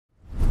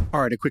All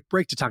right, a quick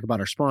break to talk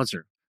about our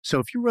sponsor. So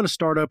if you run a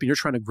startup and you're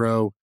trying to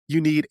grow, you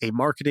need a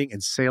marketing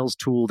and sales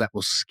tool that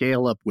will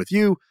scale up with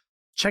you.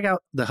 Check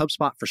out the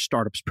HubSpot for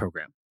Startups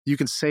program. You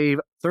can save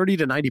 30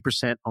 to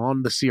 90%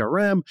 on the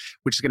CRM,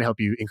 which is going to help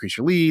you increase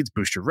your leads,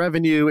 boost your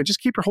revenue, and just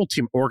keep your whole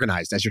team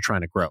organized as you're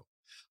trying to grow.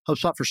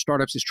 HubSpot for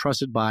Startups is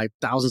trusted by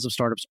thousands of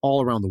startups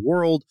all around the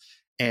world.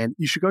 And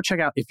you should go check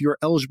out if you're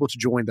eligible to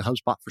join the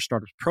HubSpot for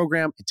Startups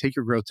program and take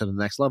your growth to the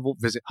next level.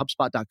 Visit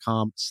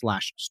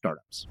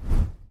HubSpot.com/startups.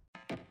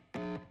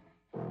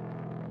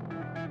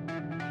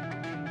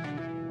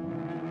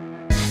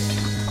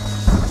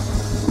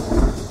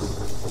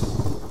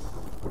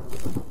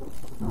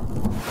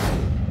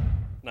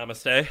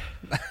 Namaste.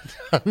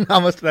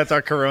 Namaste. That's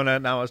our Corona.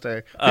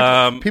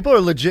 Namaste. People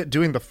are legit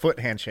doing the foot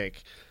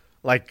handshake.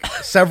 Like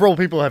several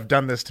people have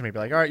done this to me. Be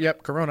like, all right,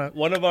 yep, Corona.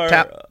 One of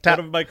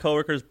my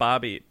coworkers,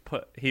 Bobby,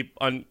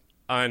 on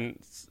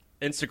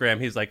Instagram.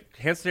 He's like,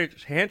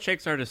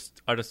 handshakes are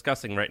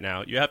disgusting right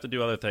now. You have to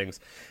do other things.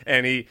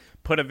 And he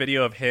put a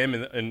video of him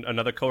and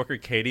another coworker,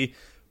 Katie,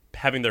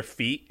 having their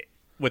feet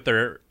with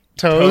their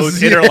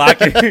toes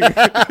interlocking.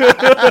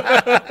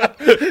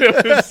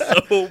 It was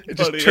so funny. It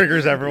just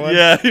triggers everyone.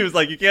 Yeah, he was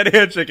like, you can't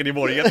handshake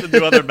anymore. You have to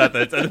do other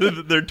methods.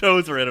 And their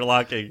toes were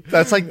interlocking.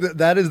 That's like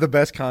that is the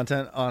best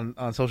content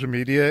on social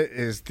media,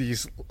 is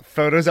these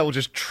photos that will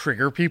just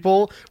trigger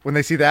people when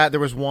they see that. There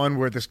was one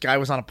where this guy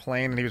was on a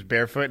plane and he was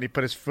barefoot and he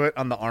put his foot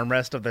on the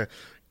armrest of the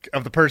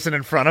person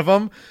in front of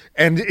him,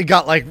 and it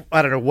got like,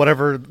 I don't know,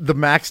 whatever the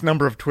max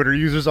number of Twitter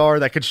users are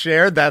that could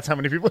share. That's how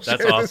many people share.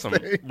 That's awesome.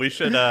 We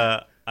should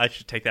I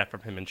should take that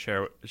from him and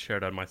share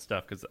it on my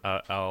stuff, because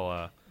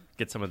I'll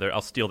get some of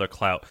I'll steal their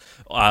clout.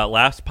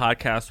 Last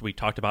podcast we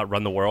talked about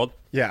Run the World.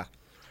 Yeah.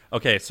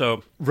 Okay,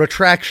 so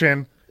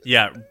retraction.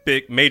 Yeah,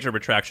 major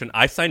retraction.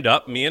 I signed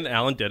up. Me and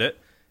Alan did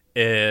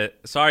it.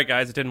 Sorry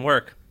guys, it didn't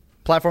work.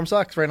 Platform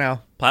sucks right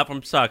now.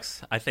 Platform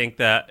sucks. I think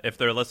that if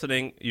they're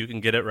listening, you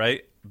can get it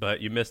right, but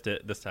you missed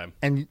it this time.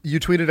 And you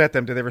tweeted at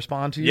them. Did they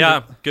respond to you?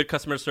 Yeah, good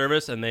customer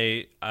service, and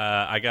they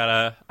I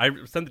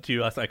sent it to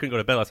you last night. I couldn't go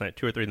to bed last night,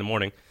 2 or 3 in the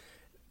morning.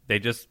 They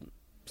just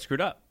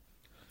screwed up.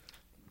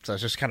 So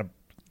it's just kind of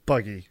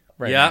buggy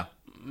right now.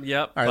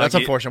 Yep. All right, that's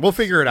unfortunate. We'll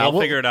figure it out.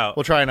 We'll figure it out.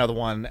 We'll try another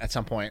one at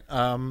some point.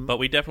 But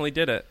we definitely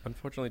did it.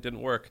 Unfortunately, it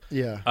didn't work.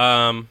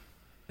 Yeah.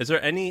 Is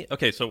there any...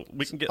 Okay, so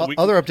we can get...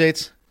 Other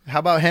updates. How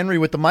about Henry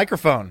with the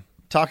microphone?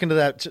 Talking to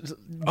that...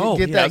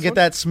 Get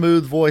that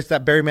smooth voice,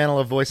 that Barry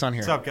Manilow voice on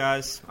here. What's up,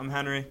 guys? I'm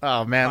Henry.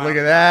 Oh, man, look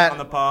at that. On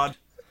the pod.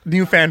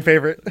 New fan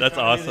favorite. That's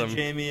awesome.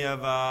 Jamie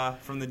of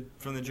from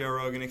the Joe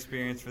Rogan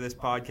Experience for this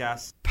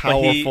podcast.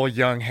 Powerful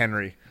young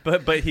Henry.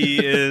 But he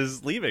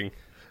is leaving.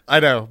 I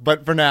know,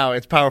 but for now,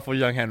 it's powerful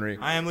young Henry.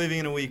 I am leaving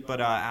in a week, but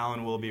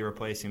Alan will be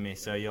replacing me,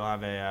 so you'll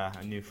have a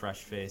new, fresh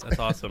face. That's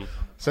awesome.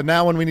 So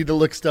now when we need to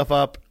look stuff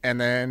up, and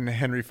then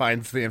Henry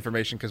finds the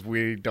information because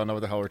we don't know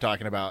what the hell we're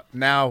talking about,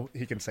 now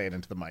he can say it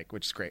into the mic,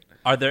 which is great.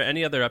 Are there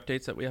any other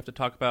updates that we have to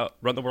talk about?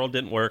 Run the World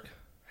didn't work.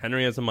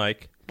 Henry has a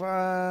mic.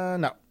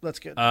 No, that's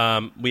good.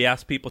 We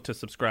asked people to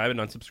subscribe and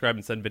unsubscribe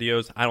and send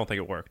videos. I don't think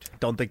it worked.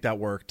 Don't think that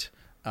worked.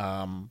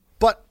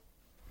 But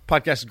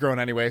podcast is growing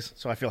anyways,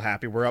 so I feel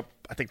happy. We're up,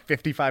 I think,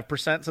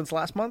 55% since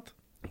last month.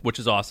 Which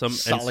is awesome.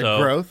 Solid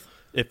growth.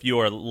 If you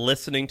are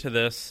listening to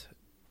this,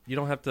 you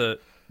don't have to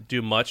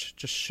do much.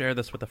 Just share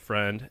this with a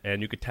friend,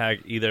 and you could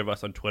tag either of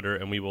us on Twitter,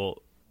 and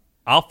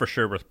I'll for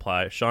sure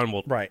reply. Sean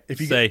will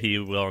he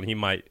will, and he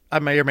might. I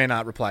may or may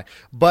not reply.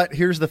 But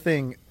here's the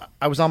thing.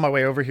 I was on my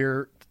way over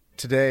here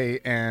today,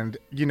 and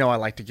I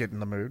like to get in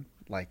the mood.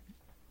 Like,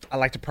 I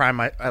like to prime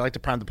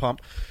the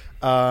pump.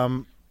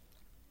 I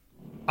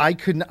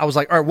was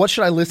like, all right, what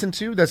should I listen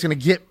to that's going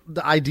to get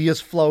the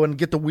ideas flowing,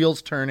 get the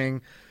wheels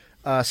turning,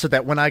 so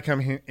that when I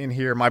come in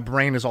here, my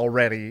brain is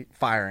already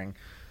firing.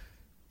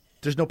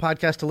 There's no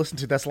podcast to listen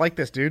to that's like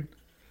this, dude.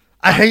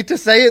 I hate to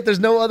say it. There's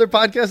no other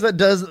podcast that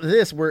does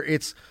this, where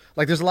it's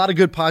like, there's a lot of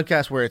good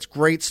podcasts where it's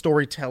great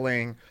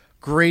storytelling,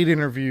 great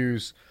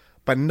interviews,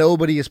 but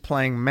nobody is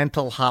playing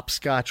mental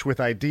hopscotch with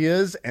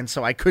ideas, and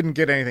so I couldn't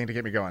get anything to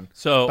get me going.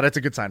 But it's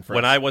a good sign for us.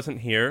 When I wasn't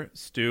here,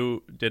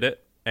 Stu did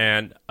it,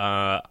 and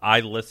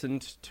I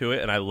listened to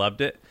it, and I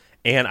loved it,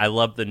 and I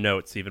loved the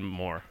notes even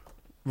more.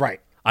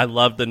 Right. I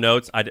loved the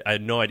notes. I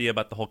had no idea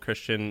about the whole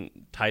Christian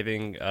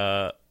tithing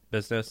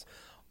business.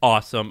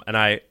 Awesome,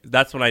 and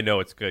that's when I know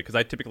it's good, because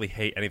I typically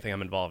hate anything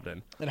I'm involved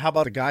in. And how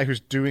about the guy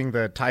who's doing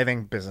the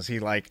tithing business?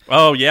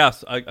 Oh,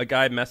 yes. A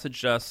guy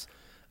messaged us.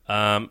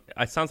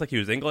 It sounds like he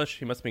was English.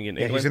 He must be in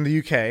England. Yeah, he's in the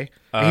UK.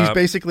 He's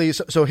basically...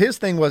 So his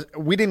thing was,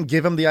 we didn't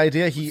give him the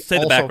idea.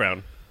 The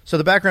background. So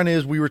the background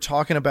is, we were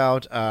talking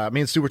about...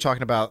 me and Stu were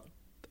talking about,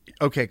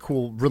 okay,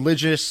 cool,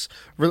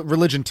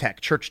 religion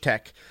tech, church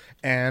tech.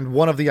 And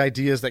one of the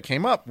ideas that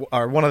came up,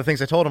 or one of the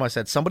things I told him, I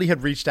said, somebody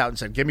had reached out and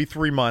said, give me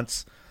 3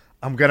 months.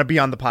 I'm going to be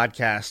on the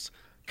podcast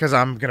because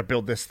I'm going to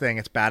build this thing.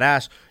 It's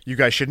badass. You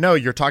guys should know.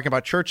 You're talking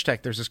about church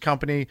tech. There's this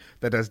company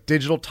that does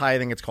digital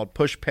tithing. It's called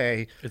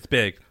PushPay. It's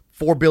big.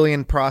 4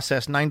 billion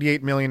processed,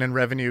 98 million in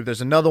revenue.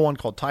 There's another one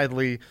called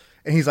Tidely.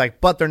 And he's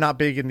like, but they're not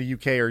big in the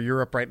UK or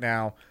Europe right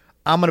now.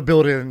 I'm going to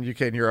build it in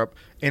UK and Europe,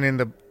 and in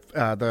the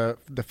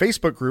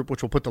Facebook group,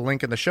 which we'll put the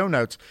link in the show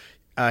notes.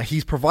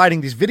 He's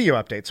providing these video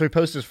updates. So he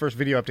posted his first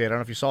video update. I don't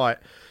know if you saw it,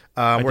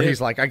 where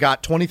he's like, I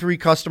got 23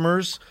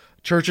 customers,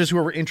 churches who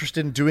are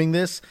interested in doing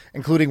this,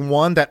 including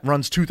one that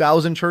runs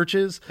 2,000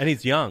 churches. And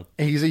he's young.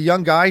 And he's a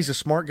young guy. He's a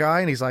smart guy.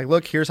 And he's like,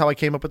 look, here's how I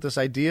came up with this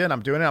idea, and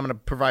I'm doing it. I'm going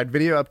to provide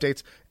video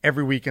updates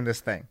every week in this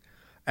thing.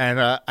 And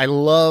I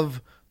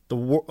love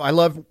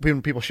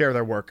when people share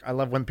their work. I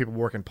love when people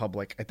work in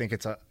public. I think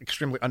it's an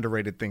extremely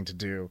underrated thing to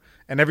do.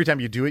 And every time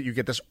you do it, you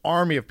get this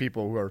army of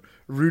people who are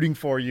rooting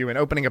for you and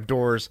opening up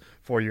doors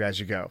for you as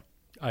you go.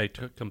 I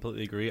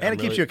completely agree. And it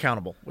keeps you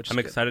accountable, which is I'm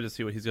good. excited to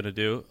see what he's going to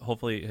do.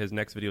 Hopefully his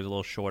next video is a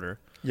little shorter.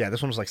 Yeah,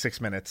 this one was like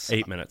 6 minutes.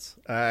 8 minutes.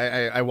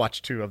 I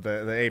watched 2 of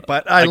the 8,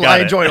 but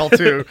I enjoyed all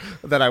 2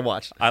 that I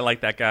watched. I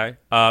like that guy.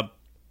 I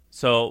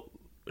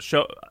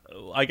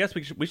guess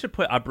we should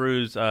put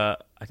Abreu's. I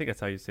think that's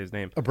how you say his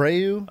name.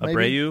 Abreu. Maybe?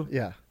 Abreu.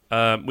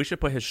 Yeah. We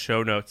should put his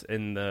show notes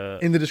in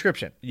the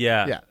description.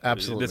 Yeah. Yeah.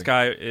 Absolutely. This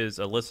guy is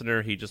a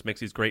listener. He just makes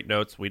these great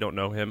notes. We don't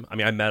know him. I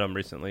mean, I met him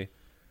recently.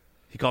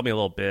 He called me a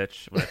little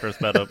bitch when I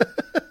first met him.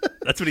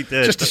 That's what he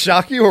did. Just to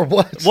shock you or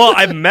what? Well,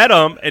 I met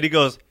him and he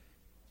goes,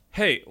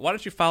 "Hey, why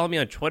don't you follow me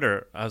on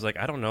Twitter?" I was like,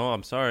 "I don't know.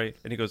 I'm sorry."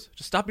 And he goes,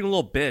 "Just stop being a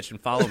little bitch and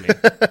follow me."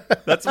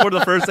 That's one of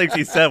the first things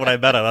he said when I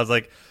met him. I was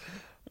like,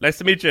 "Nice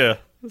to meet you."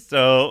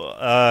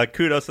 So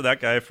kudos to that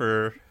guy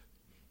for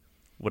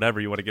whatever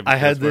you want to give him. I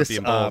had this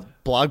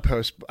blog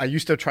post. I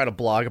used to try to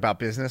blog about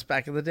business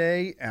back in the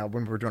day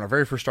when we were doing our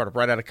very first startup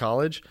right out of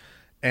college.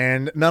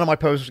 And none of my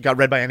posts got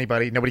read by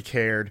anybody. Nobody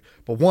cared.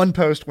 But one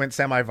post went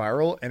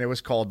semi-viral, and it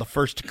was called The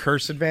First to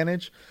Curse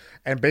Advantage.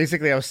 And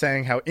basically I was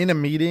saying how in a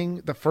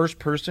meeting, the first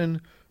person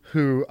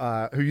who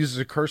uses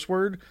a curse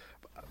word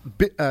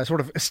sort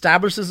of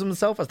establishes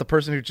himself as the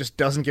person who just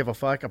doesn't give a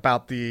fuck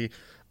about the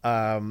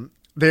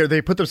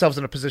they put themselves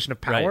in a position of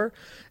power. Right.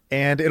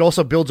 And it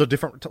also builds a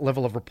different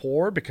level of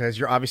rapport because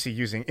you're obviously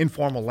using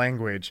informal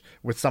language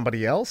with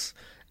somebody else.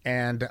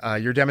 And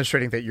you're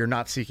demonstrating that you're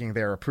not seeking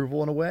their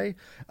approval in a way.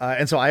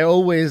 And so I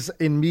always,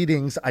 in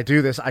meetings, I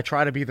do this. I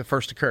try to be the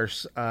first to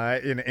curse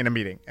in a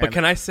meeting. But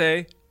can I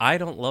say, I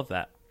don't love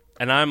that.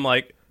 And I'm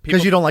like...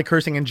 Because you don't like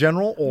cursing in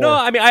general? Or? No,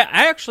 I mean,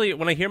 I actually,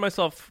 when I hear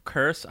myself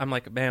curse, I'm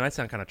like, man, I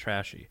sound kind of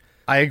trashy.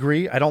 I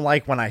agree. I don't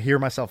like when I hear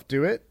myself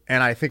do it.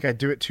 And I think I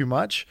do it too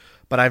much.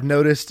 But I've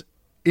noticed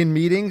in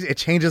meetings, it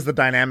changes the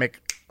dynamic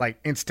like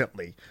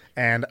instantly.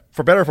 And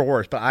for better or for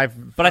worse. But I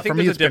think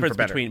there's a difference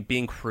between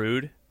being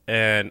crude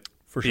and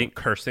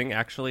cursing,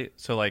 actually.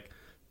 So, like,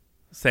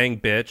 saying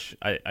bitch,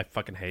 I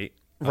fucking hate.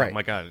 Right. Oh,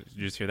 my God. Did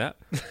you just hear that?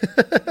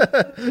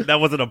 That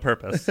wasn't on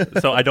purpose.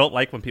 So, I don't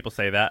like when people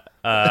say that.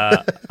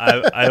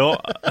 I don't...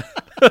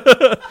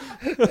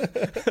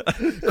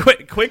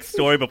 quick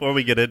story before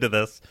we get into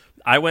this.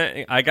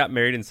 I got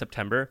married in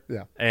September.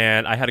 Yeah.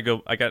 And I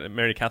got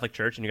married at a Catholic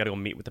church, and you got to go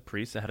meet with the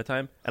priest ahead of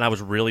time. And I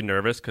was really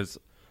nervous because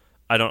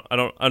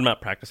I'm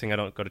not practicing. I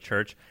don't go to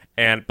church.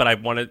 But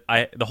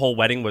the whole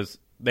wedding was...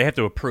 They have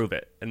to approve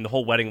it, and the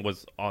whole wedding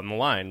was on the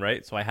line,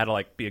 right? So I had to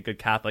like be a good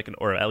Catholic,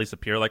 or at least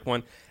appear like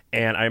one.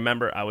 And I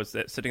remember I was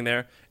sitting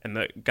there, and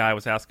the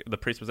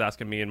priest was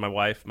asking me and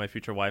my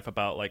future wife,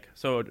 about like,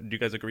 so do you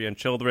guys agree on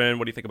children?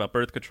 What do you think about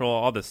birth control?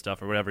 All this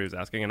stuff, or whatever he was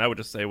asking, and I would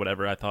just say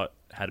whatever I thought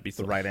had to be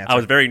the right answer. I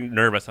was very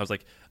nervous. I was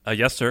like,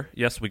 yes, sir.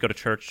 Yes, we go to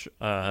church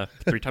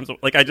 3 times.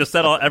 Like I just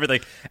said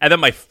everything, and then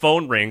my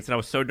phone rings, and I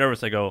was so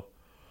nervous. I go,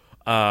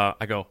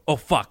 oh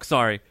fuck,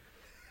 sorry.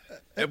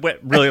 It went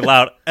really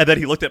loud, and then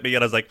he looked at me,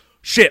 and I was like,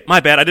 "Shit, my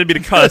bad. I didn't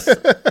mean to cuss."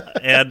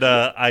 And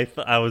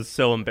I was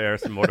so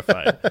embarrassed and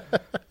mortified.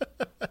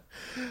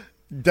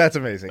 That's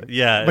amazing.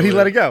 Yeah, but he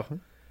let it go.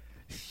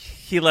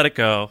 He let it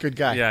go. Good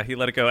guy. Yeah, he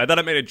let it go. And then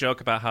I made a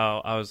joke about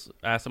how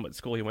asked him what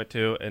school he went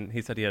to, and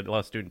he said he had a lot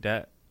of student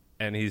debt,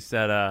 and he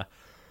said,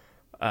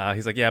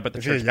 he's like, yeah, but the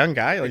Is church, he a young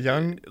guy,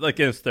 like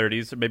in his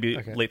 30s, or maybe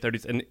late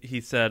 30s, and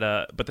he said,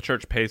 but the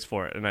church pays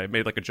for it, and I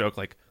made like a joke,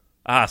 like,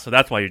 so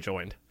that's why you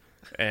joined.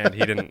 And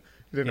he didn't.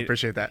 He didn't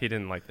appreciate that. He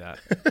didn't like that.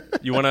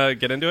 You want to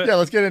get into it? Yeah,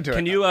 let's get into it.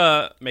 Can you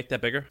make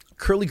that bigger?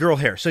 Curly girl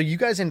hair. So you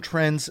guys in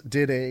Trends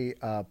did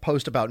a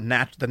post about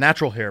the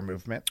natural hair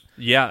movement.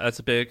 Yeah, that's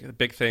a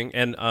big thing,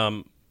 and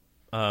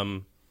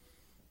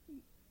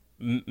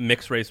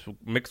mixed race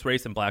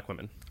and black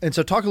women. And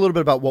so talk a little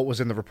bit about what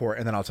was in the report,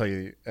 and then I'll tell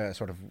you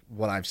sort of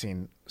what I've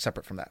seen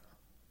separate from that.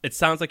 It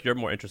sounds like you're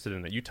more interested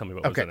in it. You tell me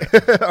what was in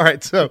it. All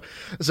right. So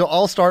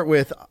I'll start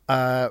with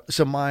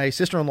so my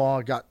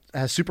sister-in-law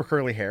has super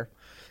curly hair.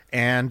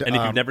 And if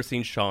you've never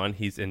seen Sean,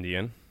 he's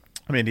Indian.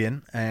 I'm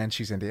Indian, and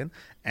she's Indian,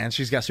 and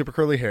she's got super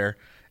curly hair.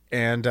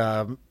 And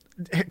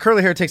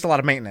curly hair takes a lot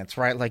of maintenance,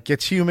 right? Like,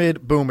 gets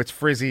humid, boom, it's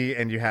frizzy,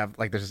 and you have,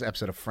 like, there's this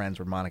episode of Friends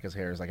where Monica's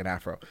hair is like an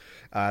afro.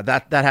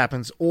 That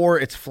happens, or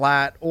it's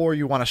flat, or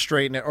you want to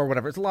straighten it, or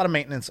whatever. It's a lot of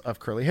maintenance of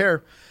curly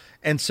hair.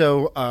 And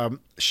so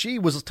she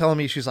was telling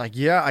me, she's like,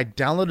 yeah, I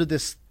downloaded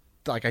this,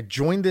 like, I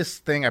joined this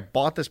thing, I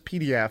bought this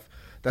PDF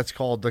that's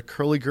called the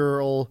Curly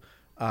Girl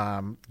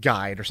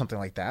Guide or something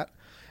like that.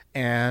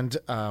 And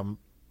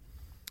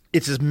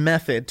it's his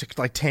method to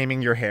like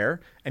taming your hair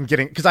and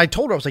getting, because I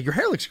told her, I was like, your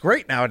hair looks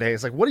great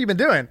nowadays. Like, what have you been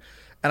doing?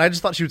 And I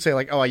just thought she would say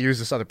like, oh, I use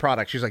this other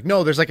product. She's like,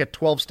 no, there's like a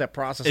 12-step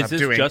process Is I'm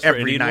this doing just for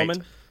every Indian night.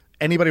 women?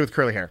 Anybody with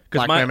curly hair,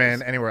 black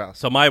women, anywhere else.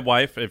 So my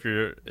wife, if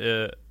you're,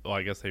 well,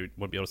 I guess they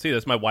wouldn't be able to see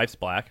this. My wife's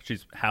black.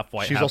 She's half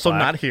white. She's half also black.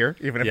 not here,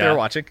 even if Yeah. they're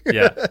watching.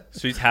 Yeah,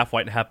 she's half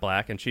white and half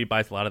black, and she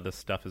buys a lot of this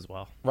stuff as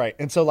well. Right.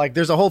 And so like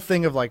there's a whole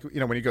thing of like,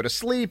 when you go to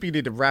sleep, you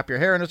need to wrap your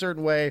hair in a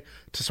certain way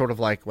to sort of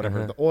like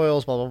whatever the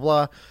oils, blah, blah,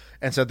 blah.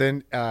 And so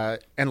then,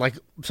 and like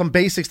some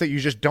basics that you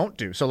just don't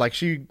do. So like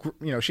she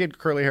had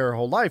curly hair her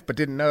whole life, but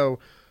didn't know,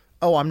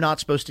 oh, I'm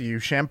not supposed to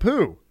use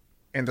shampoo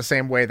in the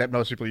same way that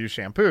most people use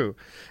shampoo.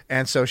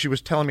 And so she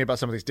was telling me about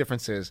some of these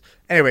differences.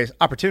 Anyways,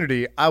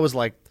 opportunity. I was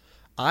like,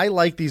 I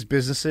like these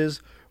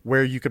businesses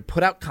where you could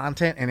put out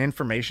content and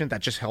information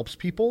that just helps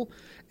people,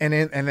 and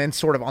then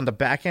sort of on the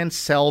back end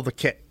sell the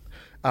kit.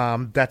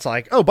 That's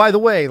like, oh, by the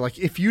way, like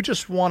if you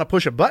just want to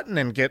push a button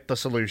and get the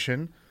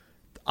solution,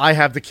 I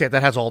have the kit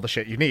that has all the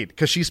shit you need.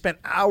 Because she spent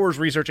hours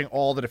researching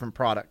all the different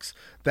products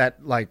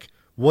that like,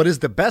 what is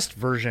the best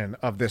version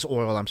of this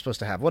oil I'm supposed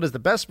to have? What is the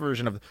best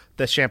version of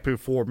the shampoo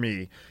for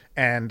me?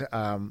 And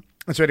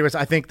so anyways,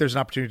 I think there's an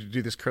opportunity to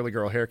do this curly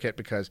girl hair kit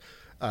because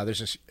there's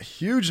this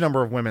huge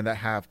number of women that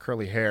have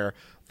curly hair.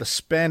 The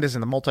spend is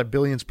in the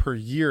multi-billions per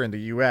year in the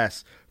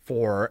U.S.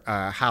 for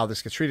how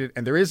this gets treated.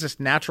 And there is this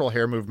natural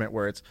hair movement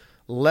where it's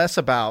less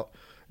about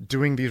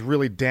doing these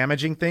really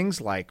damaging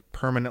things like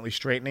permanently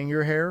straightening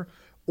your hair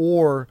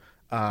or,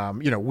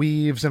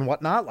 weaves and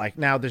whatnot. Like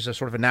now there's a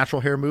sort of a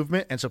natural hair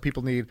movement. And so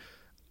people need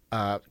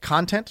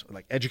content,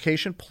 like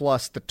education,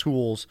 plus the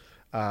tools,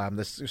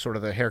 this sort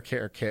of the hair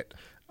care kit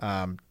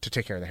to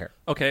take care of the hair.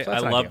 Okay, So I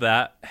that's an love idea.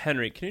 that.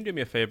 Henry, can you do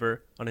me a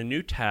favor? On a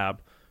new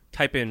tab,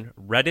 type in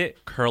Reddit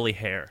curly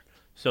hair.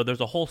 So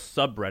there's a whole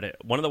subreddit.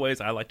 One of the ways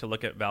I like to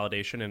look at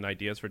validation and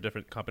ideas for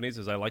different companies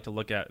is I like to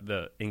look at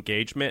the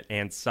engagement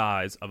and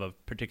size of a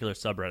particular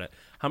subreddit.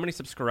 How many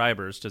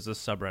subscribers does this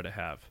subreddit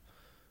have?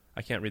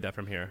 I can't read that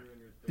from here.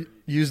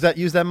 Use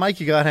that mic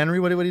you got, Henry.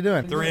 What are you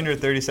doing?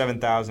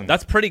 337,000.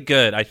 That's pretty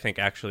good, I think,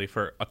 actually,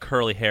 for a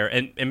curly hair,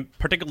 and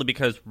particularly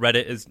because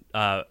Reddit is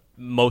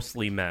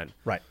mostly men.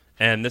 Right.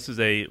 And this is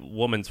a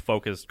woman's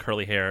focused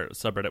curly hair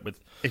subreddit with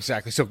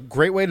Exactly. So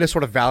great way to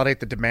sort of validate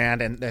the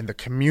demand and the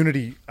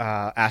community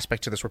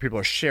aspect to this where people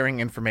are sharing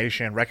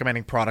information,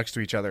 recommending products to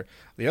each other.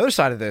 The other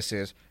side of this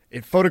is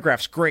it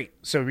photographs great.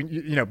 So,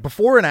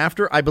 before and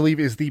after, I believe,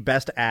 is the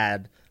best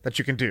ad that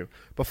you can do.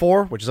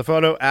 Before, which is a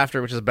photo,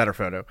 after, which is a better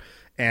photo.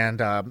 And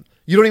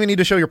you don't even need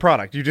to show your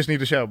product. You just need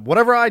to show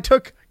whatever I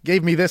took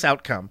gave me this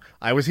outcome.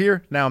 I was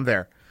here, now I'm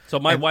there. So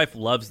my wife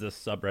loves this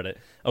subreddit.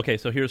 Okay,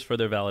 so here's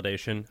further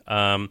validation.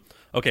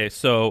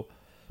 So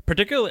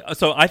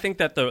I think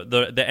that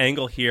the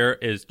angle here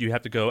is you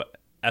have to go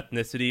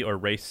ethnicity or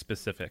race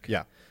specific.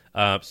 Yeah.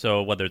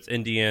 So whether it's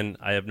Indian,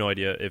 I have no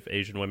idea if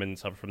Asian women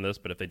suffer from this,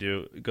 but if they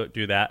do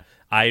that,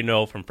 I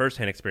know from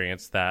firsthand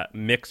experience that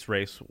mixed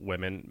race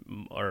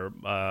women, or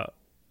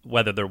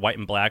whether they're white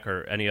and black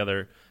or any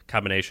other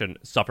combination,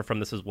 suffer from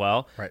this as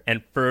well. Right.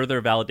 And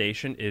further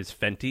validation is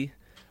Fenty.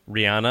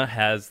 Rihanna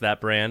has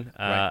that brand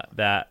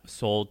that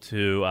sold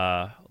to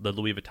the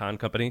Louis Vuitton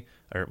company,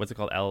 or what's it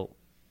called?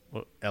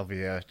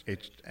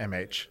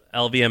 LVMH.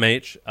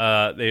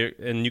 LVMH.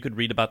 And you could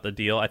read about the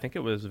deal. I think it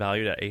was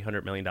valued at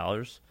 $800 million.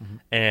 Mm-hmm.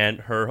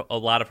 And a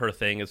lot of her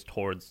thing is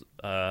towards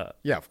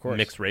of course,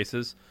 mixed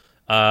races.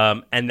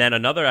 And then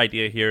another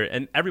idea here,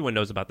 and everyone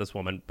knows about this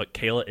woman, but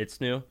Kayla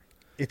Itsinu.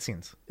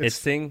 Itsines.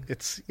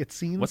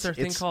 Itsing? What's her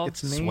thing called?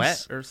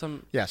 Sweat or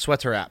some? Yeah,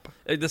 Sweat's her app.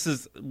 This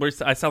is where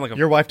I sound like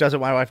Your wife does it,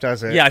 my wife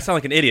does it. Yeah, I sound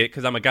like an idiot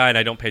because I'm a guy and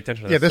I don't pay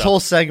attention to this Yeah, this stuff. whole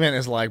segment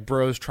is like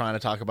bros trying to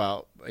talk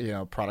about,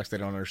 products they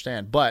don't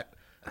understand. But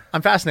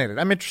I'm fascinated.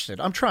 I'm interested.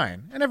 I'm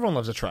trying. And everyone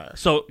loves a tryer.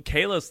 So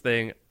Kayla's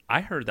thing,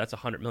 I heard that's a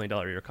 $100 million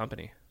a year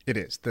company. It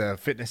is. The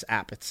fitness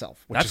app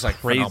itself, which That's is like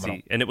crazy. phenomenal.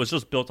 And it was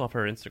just built off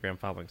her Instagram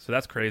following. So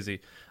that's crazy.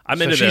 I'm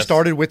So into she this.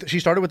 started with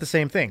the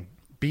same thing.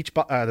 The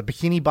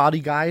Bikini Body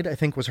Guide, I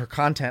think, was her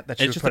content that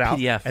she It's would just put a out.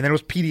 PDF. And then it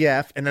was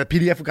PDF, and then the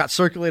PDF got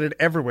circulated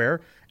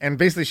everywhere. And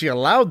basically she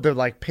allowed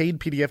the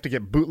paid PDF to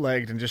get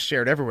bootlegged and just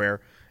shared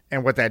everywhere.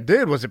 And what that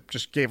did was it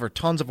just gave her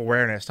tons of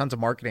awareness, tons of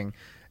marketing.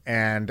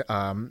 And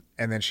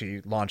then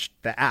she launched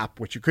the app,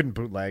 which you couldn't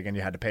bootleg and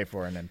you had to pay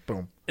for, and then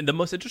boom. And the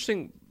most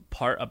interesting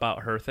part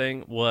about her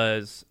thing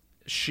was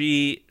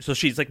she's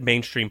like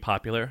mainstream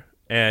popular.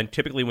 And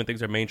typically when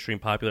things are mainstream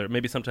popular,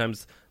 maybe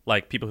sometimes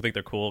like people who think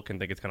they're cool can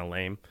think it's kind of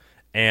lame.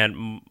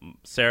 And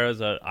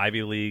Sarah's an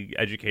Ivy League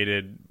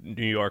educated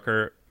New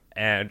Yorker,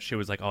 and she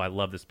was like, "Oh, I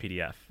love this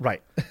PDF."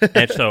 Right.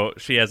 And so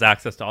she has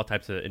access to all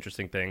types of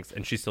interesting things,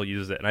 and she still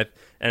uses it.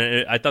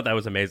 And I thought that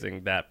was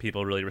amazing that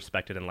people really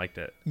respected and liked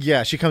it.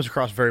 Yeah, she comes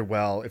across very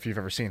well. If you've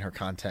ever seen her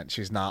content,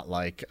 she's not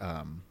like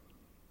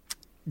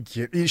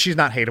she's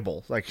not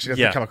hateable. Like she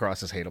doesn't come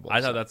across as hateable.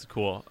 I thought that's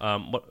cool.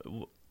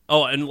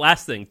 And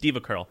last thing,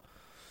 Diva Curl.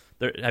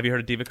 Have you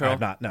heard of Diva Curl? I have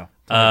not. No.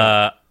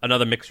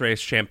 Another mixed race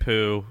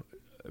shampoo.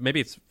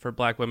 Maybe it's for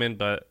black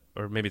women,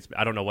 or maybe it's,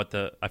 I don't know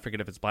I forget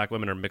if it's black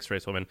women or mixed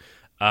race women.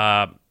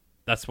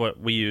 That's what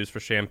we use for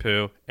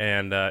shampoo,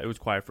 and it was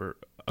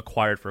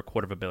acquired for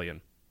 $250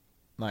 million.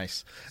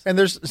 Nice. And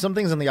there's some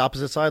things on the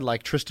opposite side,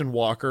 like Tristan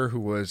Walker, who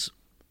was,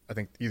 I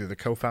think, either the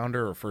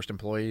co-founder or first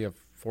employee of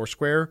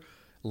Foursquare,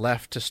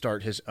 left to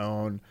start his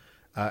own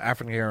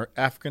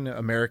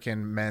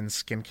African-American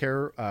men's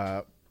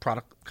skincare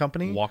product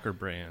company. Walker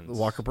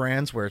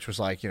Brands, where it was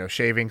like,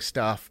 shaving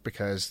stuff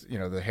because,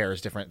 the hair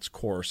is different, it's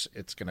coarse.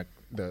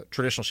 The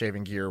traditional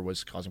shaving gear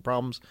was causing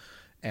problems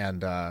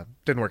and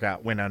didn't work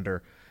out, went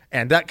under.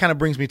 And that kind of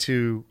brings me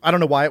to, I don't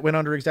know why it went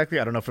under exactly.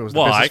 I don't know if it was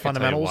the business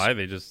fundamentals. Tell you why.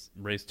 They just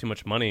raised too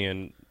much money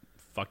and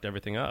fucked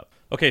everything up.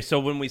 Okay, so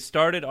when we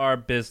started our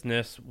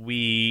business,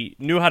 we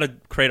knew how to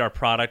create our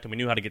product and we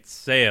knew how to get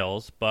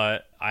sales,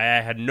 but I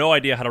had no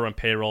idea how to run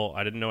payroll.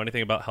 I didn't know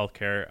anything about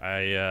healthcare.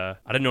 I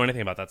didn't know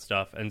anything about that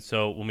stuff. And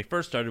so when we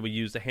first started, we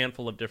used a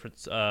handful of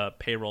different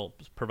payroll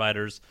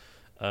providers,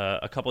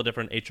 a couple of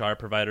different HR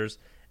providers,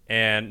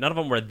 and none of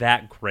them were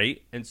that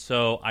great. And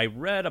so I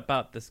read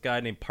about this guy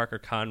named Parker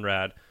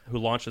Conrad who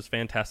launched this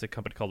fantastic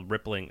company called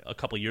Rippling a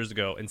couple years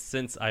ago. And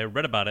since I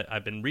read about it,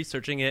 I've been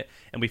researching it,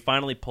 and we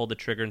finally pulled the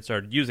trigger and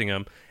started using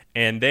them.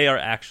 And they are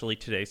actually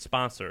today's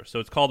sponsor. So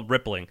it's called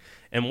Rippling.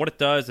 And what it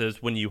does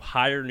is when you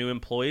hire new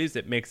employees,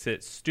 it makes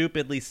it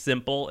stupidly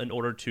simple in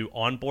order to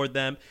onboard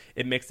them.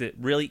 It makes it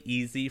really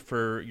easy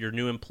for your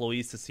new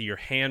employees to see your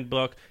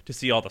handbook, to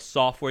see all the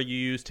software you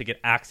use, to get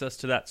access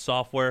to that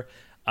software.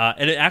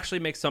 And it actually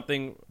makes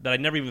something that I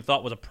never even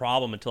thought was a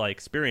problem until I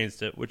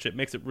experienced it, which it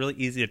makes it really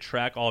easy to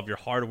track all of your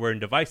hardware and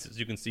devices.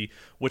 You can see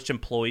which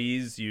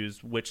employees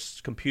use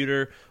which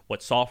computer,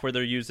 what software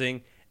they're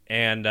using,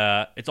 and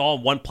it's all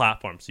on one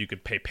platform. So you can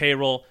pay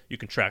payroll, you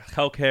can track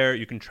healthcare,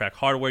 you can track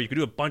hardware, you can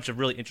do a bunch of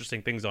really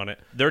interesting things on it.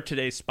 They're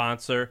today's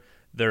sponsor.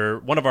 They're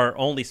one of our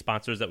only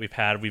sponsors that we've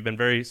had. We've been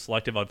very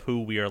selective of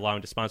who we are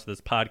allowing to sponsor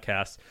this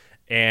podcast.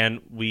 And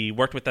we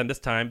worked with them this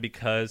time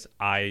because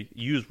I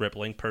use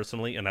Rippling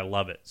personally, and I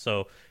love it.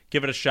 So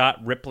give it a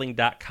shot,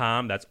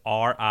 rippling.com. That's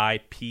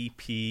rippling.com.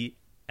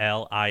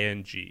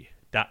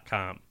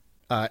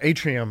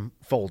 Atrium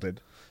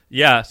folded.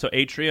 Yeah, so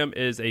Atrium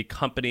is a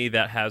company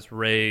that has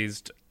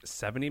raised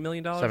 $70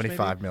 million?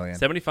 $75 million.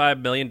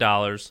 $75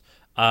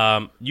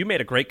 million. You made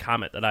a great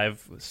comment that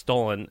I've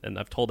stolen and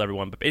I've told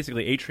everyone. But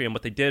basically, Atrium,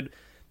 what they did,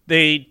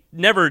 they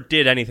never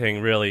did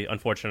anything really,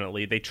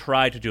 unfortunately. They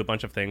tried to do a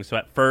bunch of things. So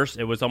at first,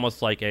 it was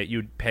almost like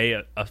you'd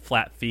pay a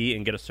flat fee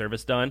and get a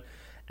service done.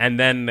 And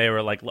then they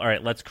were like, all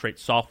right, let's create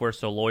software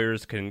so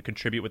lawyers can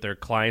contribute with their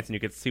clients and you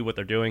can see what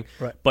they're doing.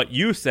 Right. But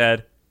you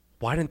said,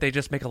 why didn't they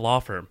just make a law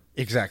firm?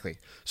 Exactly.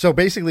 So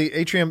basically,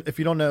 Atrium, if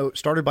you don't know,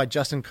 started by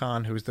Justin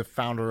Kahn, who's the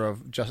founder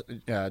of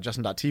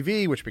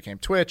Justin.tv, which became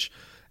Twitch,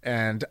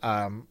 and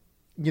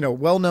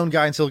well-known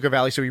guy in Silicon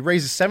Valley. So he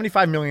raises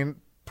 $75 million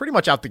pretty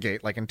much out the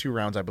gate, like in 2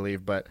 rounds, I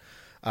believe. But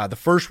the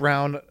first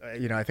round,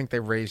 I think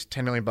they raised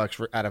 $10 million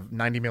out of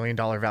 $90 million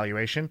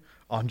valuation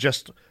on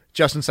just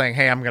Justin saying,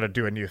 hey, I'm going to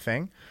do a new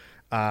thing.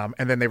 And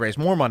then they raised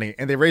more money,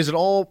 and they raised it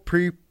all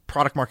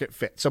pre-product market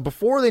fit. So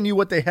before they knew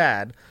what they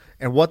had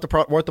and what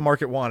the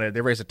market wanted,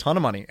 they raised a ton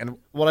of money. And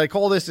what I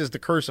call this is the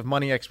curse of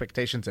money,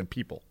 expectations, and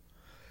people.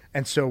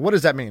 And so what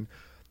does that mean?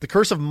 The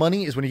curse of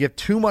money is when you give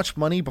too much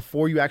money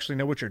before you actually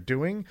know what you're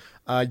doing,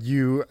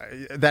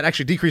 that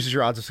actually decreases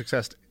your odds of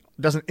success,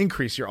 doesn't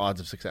increase your odds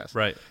of success.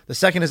 Right. The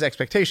second is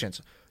expectations.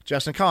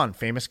 Justin Kahn,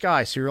 famous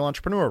guy, serial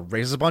entrepreneur,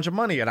 raises a bunch of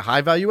money at a high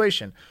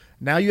valuation.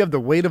 Now you have the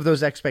weight of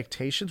those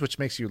expectations, which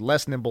makes you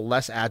less nimble,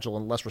 less agile,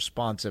 and less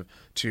responsive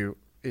to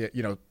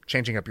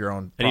changing up your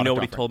own. And you know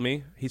what offering. he told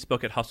me? He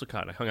spoke at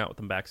HustleCon. I hung out with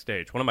him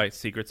backstage. One of my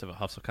secrets of a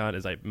HustleCon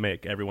is I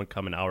make everyone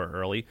come an hour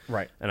early.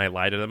 Right. And I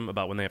lie to them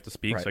about when they have to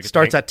speak. Right. So I get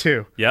Starts at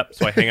 2. Yep.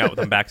 So I hang out with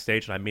them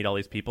backstage and I meet all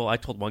these people. I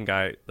told one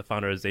guy, the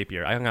founder of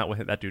Zapier, I hung out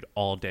with that dude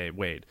all day,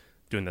 Wade,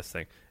 doing this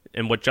thing.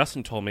 And what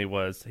Justin told me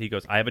was, he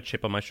goes, I have a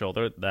chip on my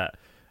shoulder that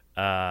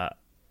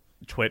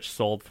Twitch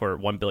sold for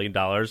 $1 billion.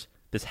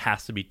 This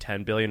has to be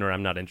 $10 billion or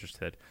I'm not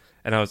interested.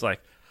 And I was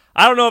like,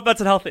 I don't know if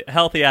that's a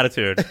healthy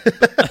attitude.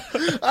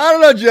 I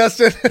don't know,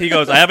 Justin. He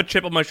goes, I have a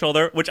chip on my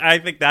shoulder, which I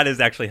think that is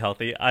actually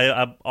healthy.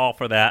 I'm all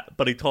for that.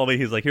 But he told me,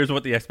 he's like, here's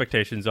what the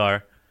expectations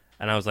are.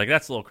 And I was like,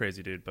 that's a little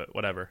crazy, dude, but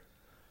whatever.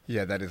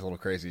 Yeah, that is a little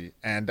crazy.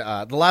 And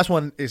the last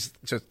one is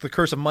just the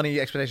curse of money,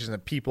 expectations,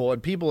 and people.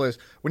 And people is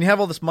when you have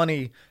all this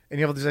money and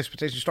you have all these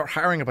expectations, you start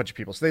hiring a bunch of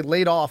people. So they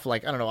laid off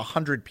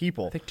 100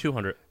 people. I think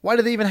 200. Why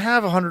do they even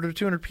have 100 or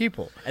 200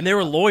 people? And they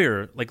were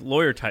lawyer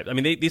type. I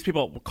mean, these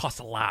people cost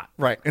a lot.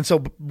 Right. And so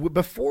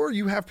before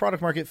you have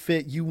product market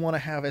fit, you want to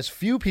have as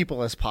few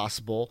people as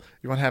possible.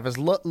 You want to have as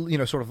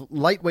sort of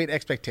lightweight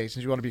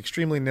expectations. You want to be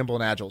extremely nimble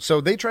and agile.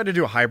 So they tried to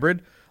do a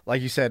hybrid.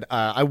 Like you said,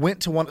 I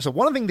went to one. So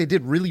one thing they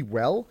did really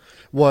well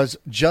was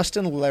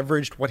Justin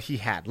leveraged what he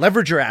had.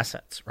 Leverage your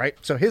assets, right?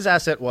 So his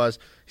asset was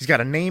he's got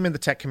a name in the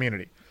tech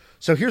community.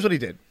 So here's what he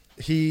did.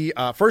 He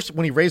first,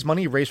 when he raised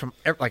money, he raised from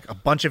like a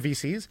bunch of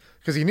VCs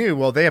because he knew,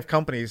 well, they have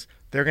companies.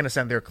 They're going to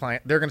send their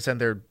client. They're going to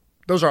send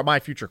those are my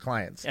future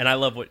clients. And I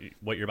love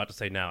what you're about to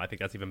say now. I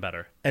think that's even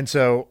better. And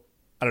so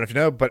I don't know if you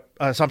know, but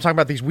so I'm talking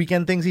about these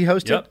weekend things he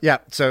hosted. Yep. Yeah.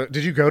 So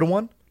did you go to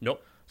one?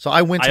 Nope. So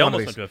I went to I one of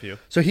almost these. went to a few.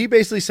 So he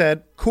basically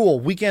said,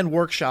 cool, weekend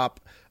workshop.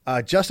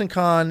 Justin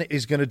Kahn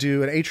is going to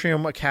do an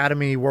Atrium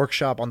Academy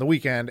workshop on the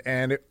weekend.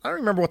 And I don't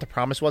remember what the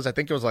promise was. I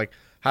think it was like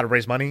how to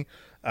raise money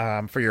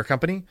for your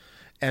company.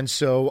 And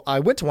so I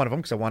went to one of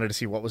them because I wanted to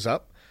see what was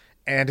up.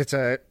 And it's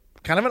a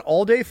kind of an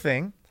all-day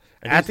thing.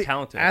 And At he's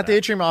talented at the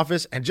Atrium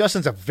office, and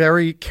Justin's a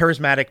very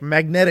charismatic,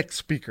 magnetic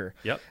speaker.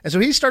 Yep. And so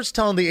he starts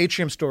telling the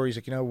Atrium stories,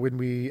 like, when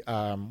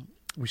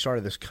we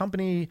started this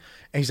company,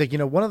 and he's like,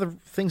 one of the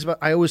things about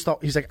I always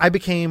thought, he's like, I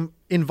became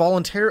an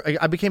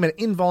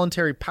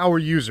involuntary power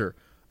user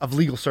of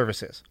legal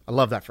services. I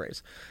love that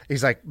phrase.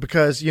 He's like,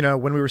 because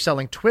when we were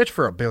selling Twitch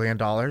for $1 billion,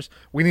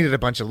 we needed a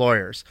bunch of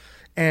lawyers.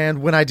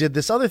 And when I did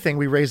this other thing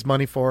we raised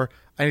money for,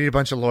 I needed a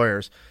bunch of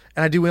lawyers.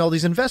 And I do all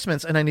these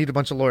investments, and I need a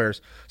bunch of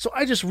lawyers. So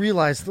I just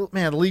realized,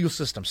 man, the legal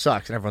system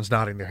sucks. And everyone's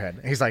nodding their head.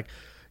 And he's like,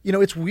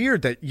 it's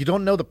weird that you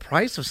don't know the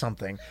price of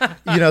something.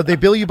 They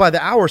bill you by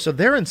the hour, so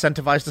they're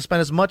incentivized to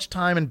spend as much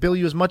time and bill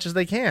you as much as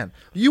they can.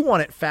 You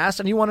want it fast,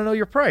 and you want to know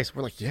your price.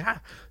 We're like, yeah,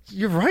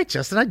 you're right,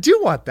 Justin. I do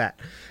want that.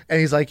 And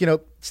he's like,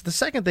 the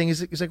second thing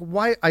is, he's like,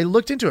 why? I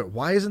looked into it.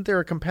 Why isn't there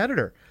a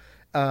competitor?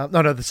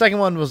 No. The second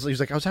one was, he's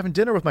like, I was having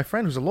dinner with my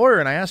friend who's a lawyer,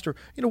 and I asked her,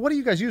 what do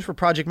you guys use for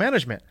project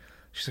management?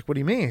 She's like, what do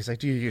you mean? He's like,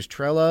 do you use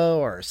Trello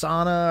or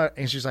Asana?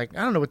 And she's like,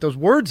 I don't know what those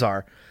words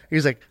are.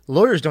 He's like,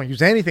 lawyers don't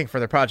use anything for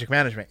their project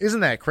management.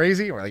 Isn't that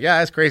crazy? And we're like, yeah,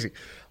 that's crazy.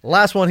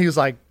 Last one, he's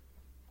like,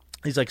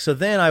 so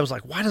then I was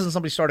like, why doesn't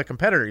somebody start a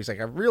competitor? He's like,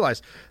 I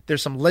realized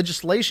there's some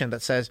legislation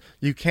that says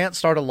you can't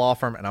start a law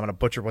firm. And I'm going to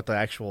butcher what the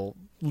actual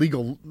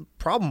legal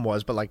problem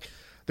was, but like,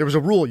 there was a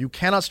rule. You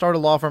cannot start a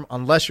law firm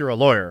unless you're a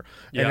lawyer,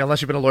 and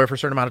unless you've been a lawyer for a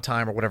certain amount of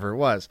time or whatever it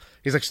was.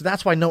 He's like, so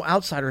that's why no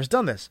outsider has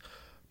done this.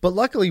 But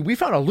luckily, we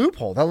found a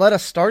loophole that let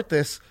us start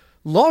this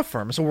law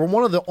firm. So we're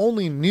one of the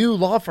only new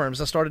law firms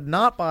that started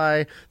not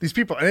by these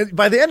people. And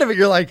by the end of it,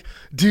 you're like,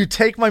 dude,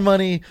 take my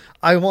money.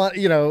 I want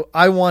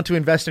to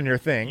invest in your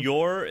thing.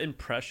 Your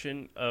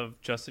impression of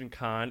Justin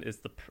Kahn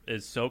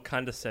is so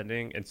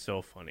condescending and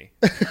so funny.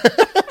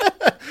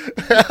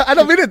 I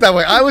don't mean it that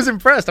way. I was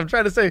impressed. I'm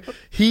trying to say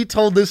he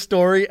told this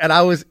story and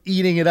I was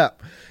eating it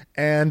up.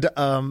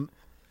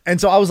 And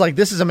so I was like,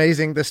 this is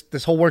amazing.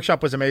 This whole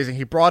workshop was amazing.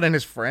 He brought in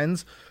his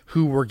friends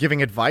who were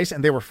giving advice,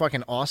 and they were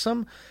fucking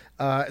awesome.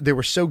 They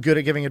were so good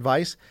at giving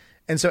advice.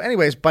 And so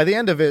anyways, by the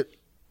end of it,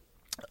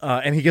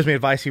 and he gives me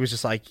advice, he was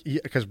just like,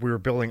 because we were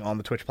building on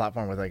the Twitch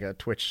platform with like a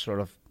Twitch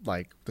sort of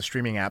like the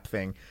streaming app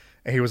thing.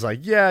 And he was like,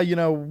 yeah,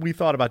 we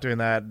thought about doing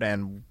that,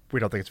 and we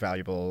don't think it's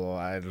valuable.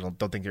 I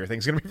don't think your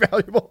thing's going to be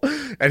valuable.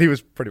 And he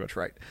was pretty much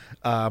right.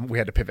 We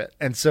had to pivot.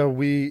 And so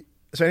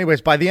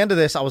anyways, by the end of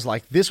this, I was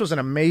like, this was an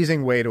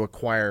amazing way to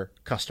acquire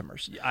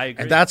customers. I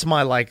agree. And that's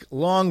my like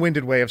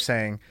long-winded way of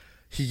saying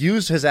he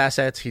used his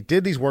assets. He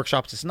did these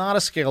workshops. It's not a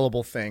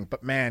scalable thing,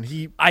 but man,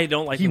 I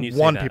don't like when you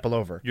won say that. People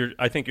over.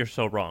 I think you're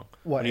so wrong.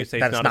 What, when you say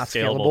that it's it's not not a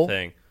scalable scalable?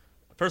 thing.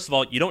 First of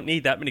all, you don't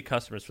need that many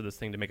customers for this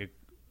thing to make a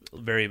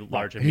very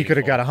large. He could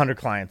have got 100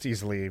 clients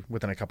easily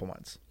within a couple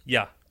months.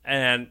 Yeah,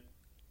 and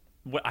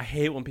I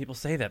hate when people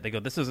say that. They go,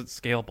 "This isn't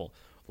scalable."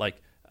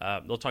 Like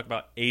they'll talk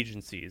about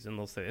agencies and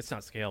they'll say it's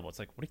not scalable. It's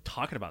like, what are you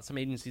talking about? Some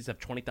agencies have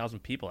 20,000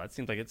 people. That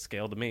seems like it's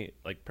scaled to me,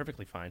 like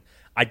perfectly fine.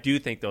 I do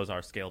think those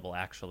are scalable,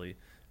 actually.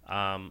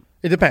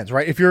 It depends,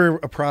 right? If you're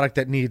a product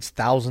that needs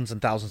thousands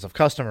and thousands of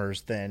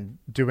customers, then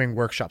doing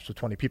workshops with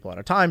 20 people at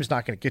a time is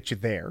not going to get you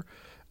there.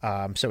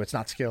 So it's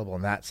not scalable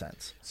in that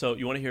sense. So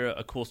you want to hear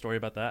a cool story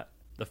about that?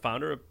 The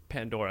founder of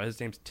Pandora,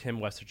 his name's Tim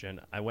Westergen.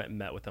 I went and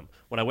met with him.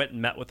 When I went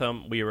and met with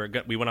him, we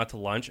went out to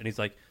lunch, and he's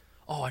like,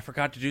 "Oh, I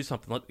forgot to do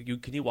something.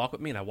 Can you walk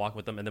with me?" And I walk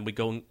with him, and then we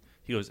go. And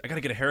he goes, "I got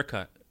to get a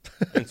haircut."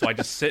 And so I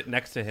just sit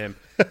next to him,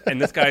 and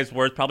this guy's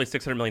worth probably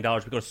 $600 million.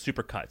 We go to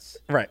Supercuts,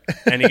 Right?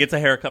 And he gets a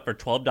haircut for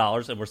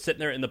 $12, and we're sitting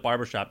there in the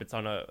barbershop. It's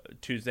on a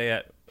Tuesday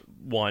at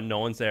 1:00. No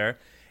one's there,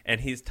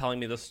 and he's telling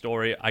me this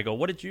story. I go,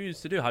 "What did you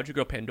used to do? How'd you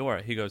grow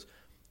Pandora?" He goes,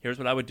 "Here's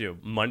what I would do.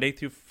 Monday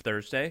through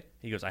Thursday,"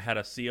 he goes, "I had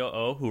a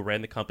COO who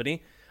ran the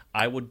company.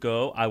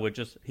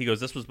 He goes,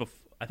 this was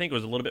I think it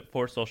was a little bit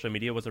before social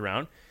media was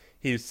around.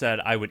 He said,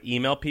 I would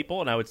email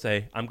people and I would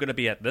say, I'm going to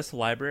be at this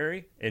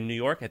library in New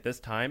York at this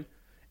time.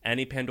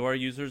 Any Pandora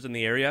users in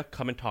the area,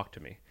 come and talk to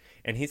me."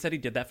 And he said he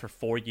did that for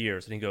 4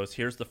 years. And he goes,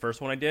 "Here's the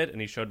first one I did." And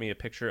he showed me a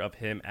picture of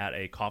him at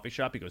a coffee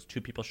shop. He goes,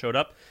 2 people showed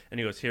up. And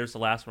he goes, "Here's the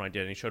last one I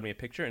did." And he showed me a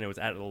picture, and it was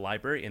at the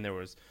library, and there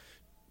was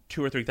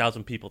 2,000 or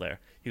 3,000 people there.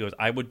 He goes,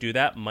 "I would do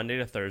that Monday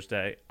to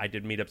Thursday. I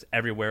did meetups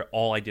everywhere.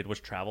 All I did was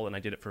travel, and I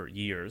did it for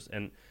years."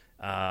 And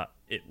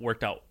it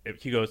worked out.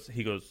 He goes,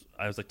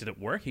 I was like, "Did it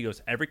work?" He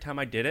goes, "Every time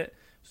I did it,"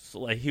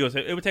 he goes,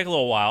 "It would take a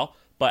little while,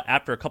 but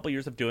after a couple of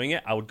years of doing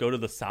it, I would go to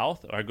the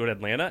South, or I'd go to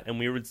Atlanta, and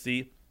we would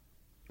see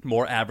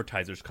more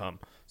advertisers come."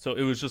 So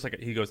it was just like,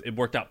 he goes, "It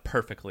worked out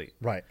perfectly."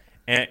 Right.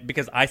 And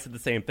because I said the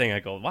same thing, I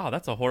go, "Wow,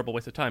 that's a horrible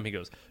waste of time." He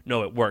goes,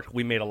 "No, it worked.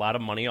 We made a lot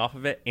of money off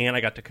of it, and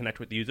I got to connect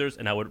with users,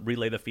 and I would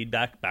relay the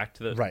feedback back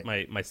to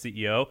my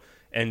CEO,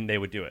 and they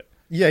would do it."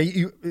 Yeah.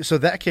 So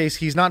that case,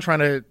 he's not trying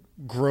to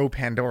grow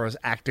Pandora's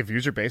active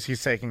user base.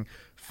 He's taking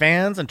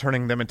fans and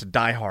turning them into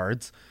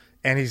diehards,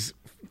 and he's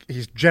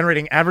he's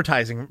generating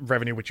advertising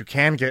revenue, which you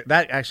can get.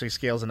 That actually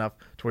scales enough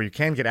to where you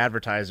can get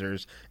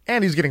advertisers,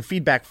 and he's getting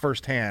feedback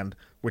firsthand,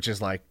 which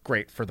is like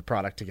great for the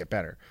product to get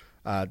better.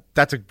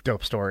 That's a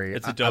dope story.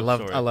 It's a dope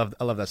story. I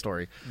love that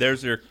story.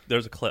 There's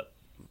a clip.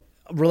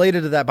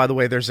 Related to that, by the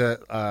way, there's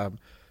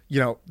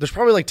there's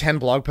probably like 10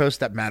 blog posts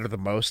that matter the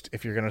most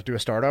if you're going to do a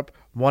startup.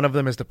 One of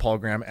them is the Paul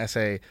Graham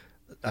essay,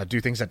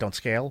 Do Things That Don't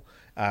Scale,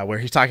 where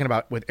he's talking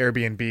about with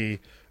Airbnb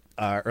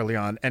early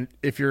on. And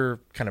if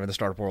you're kind of in the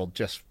startup world,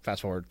 just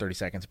fast forward 30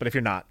 seconds. But if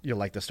you're not, you'll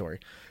like the story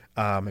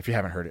if you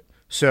haven't heard it.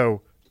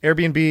 So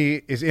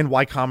Airbnb is in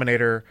Y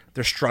Combinator.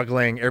 They're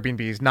struggling.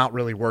 Airbnb is not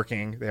really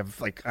working. They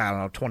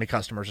have 20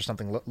 customers or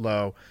something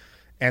low.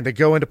 And they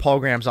go into Paul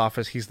Graham's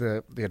office. He's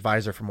the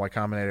advisor from Y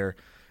Combinator.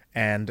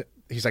 And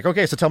he's like,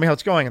 okay, so tell me how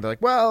it's going. And they're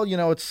like, well,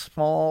 it's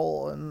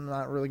small and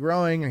not really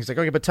growing. And he's like,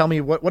 okay, but tell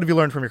me, what have you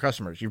learned from your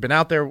customers? You've been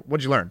out there.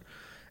 What'd you learn?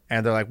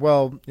 And they're like,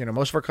 well,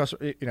 most of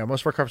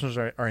our customers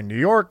are in New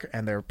York,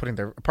 and they're putting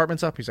their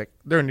apartments up. He's like,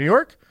 they're in New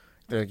York?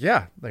 They're like,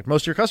 yeah. Like,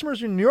 most of your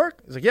customers are in New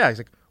York? He's like, yeah. He's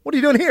like, what are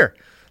you doing here?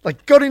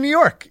 Like, go to New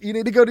York. You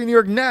need to go to New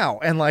York now.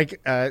 And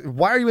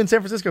why are you in San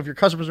Francisco if your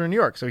customers are in New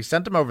York? So he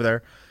sent them over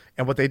there.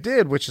 And what they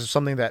did, which is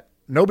something that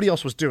nobody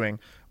else was doing,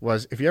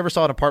 was if you ever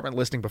saw an apartment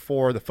listing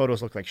before, the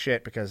photos looked like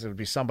shit because it would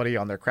be somebody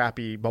on their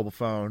crappy mobile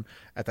phone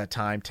at that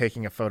time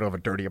taking a photo of a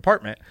dirty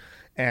apartment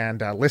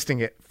and listing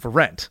it for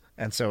rent.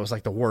 And so it was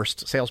like the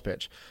worst sales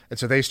pitch. And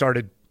so they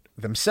started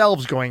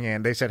themselves going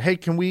in. They said, hey,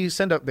 can we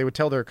send up, they would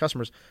tell their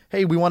customers,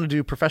 hey, we want to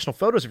do professional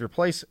photos of your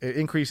place. It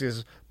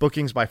increases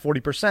bookings by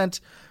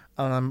 40%.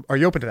 Are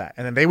you open to that?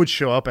 And then they would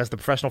show up as the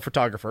professional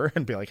photographer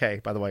and be like,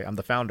 hey, by the way, I'm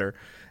the founder.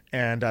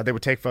 And they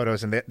would take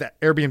photos, and that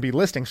Airbnb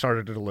listing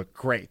started to look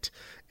great.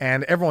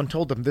 And everyone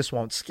told them this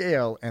won't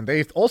scale. And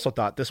they also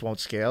thought this won't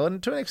scale.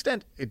 And to an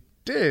extent, it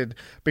did,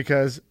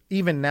 because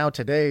even now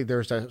today,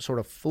 there's a sort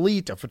of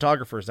fleet of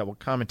photographers that will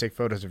come and take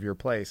photos of your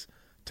place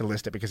to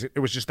list it because it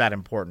was just that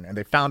important. And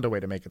they found a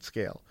way to make it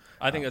scale.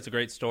 I think that's a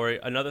great story.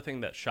 Another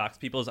thing that shocks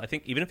people is I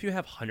think even if you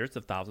have hundreds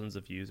of thousands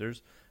of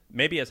users,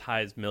 maybe as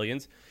high as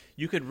millions,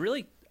 you could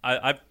really,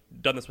 I've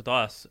done this with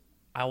us.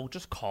 I will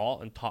just call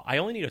and talk. I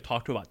only need to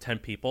talk to about 10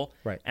 people.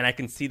 Right. And I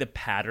can see the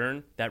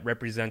pattern that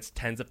represents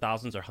tens of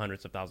thousands or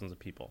hundreds of thousands of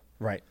people.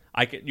 Right.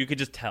 You could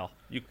just tell.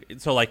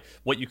 So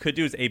what you could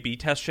do is A/B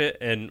test shit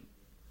and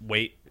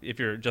wait. If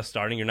you're just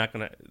starting, it's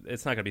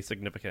not going to be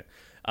significant.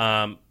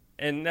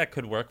 And that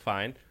could work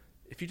fine.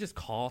 If you just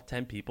call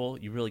 10 people,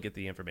 you really get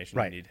the information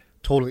you need.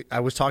 Totally.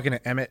 I was talking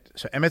to Emmett.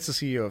 So Emmett's the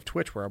CEO of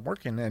Twitch where I'm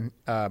working, and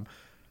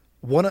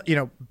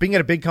being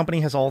at a big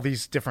company has all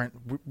these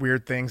different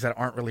weird things that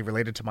aren't really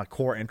related to my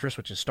core interest,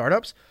 which is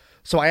startups.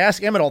 So I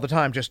ask Emmett all the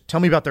time, just tell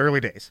me about the early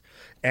days.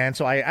 And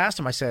so I asked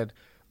him, I said,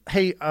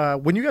 hey,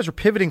 when you guys were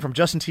pivoting from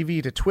Justin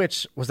TV to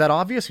Twitch, was that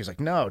obvious? He's like,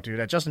 no, dude,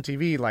 at Justin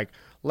TV,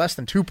 less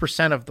than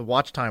 2% of the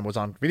watch time was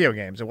on video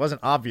games. It wasn't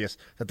obvious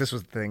that this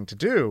was the thing to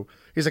do.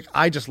 He's like,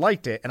 I just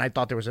liked it, and I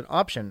thought there was an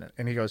option.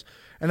 And he goes,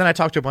 and then I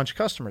talked to a bunch of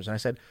customers, and I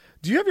said,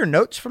 do you have your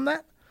notes from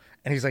that?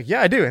 And he's like,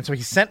 yeah, I do. And so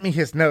he sent me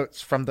his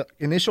notes from the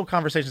initial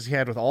conversations he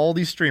had with all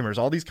these streamers,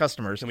 all these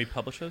customers. Can we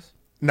publish those?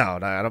 No,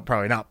 I don't,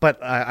 probably not.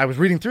 But I was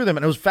reading through them,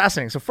 and it was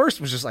fascinating. So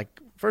first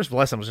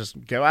lesson was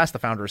just go ask the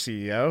founder or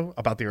CEO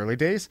about the early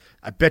days.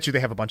 I bet you they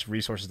have a bunch of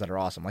resources that are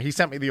awesome. Like he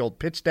sent me the old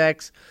pitch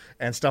decks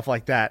and stuff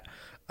like that.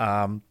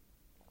 I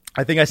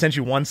think I sent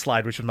you one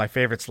slide, which was my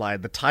favorite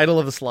slide. The title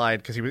of the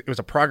slide, because it was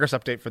a progress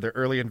update for their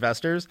early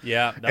investors.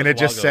 Yeah, and it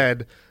just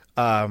said,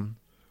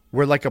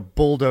 we're like a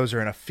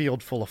bulldozer in a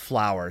field full of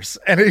flowers.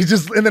 And then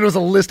it was a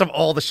list of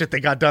all the shit they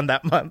got done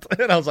that month.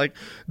 And I was like,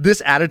 this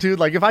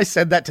attitude, if I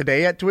said that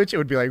today at Twitch, it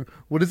would be like,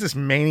 what is this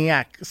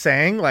maniac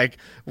saying?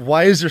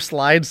 Why is your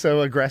slide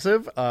so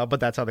aggressive? But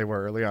that's how they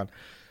were early on.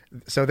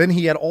 So then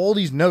he had all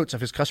these notes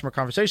of his customer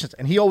conversations.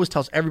 And he always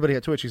tells everybody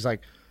at Twitch, he's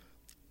like,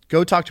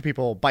 go talk to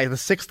people. By the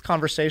 6th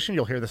conversation,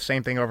 you'll hear the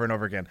same thing over and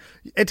over again.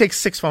 It takes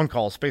 6 phone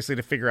calls basically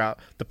to figure out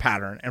the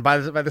pattern. And by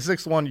the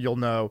 6th one, you'll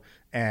know,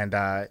 and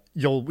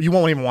you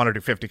won't even want to do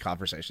 50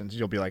 conversations.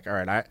 You'll be like, all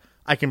right,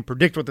 I can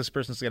predict what this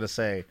person's going to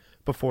say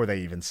before they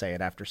even say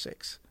it after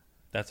 6.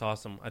 That's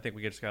awesome. I think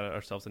we just got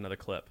ourselves another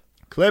clip.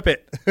 Clip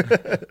it.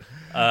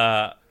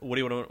 What do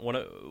you want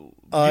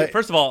to?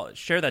 First of all,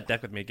 share that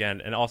deck with me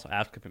again, and also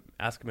ask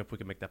him if we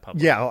can make that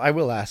public. Yeah, I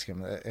will ask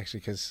him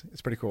actually because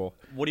it's pretty cool.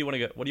 What do you want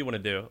to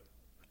do?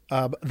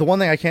 The one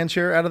thing I can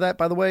share out of that,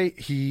 by the way,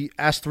 he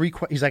asked 3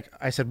 questions. He's like,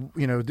 I said,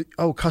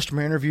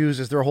 customer interviews,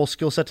 is there a whole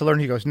skill set to learn?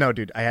 He goes, no,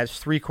 dude, I asked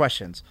 3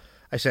 questions.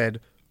 I said,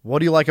 what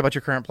do you like about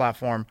your current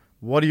platform?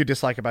 What do you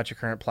dislike about your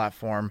current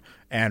platform?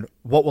 And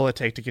what will it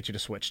take to get you to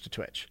switch to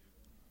Twitch?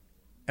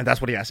 And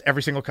that's what he asked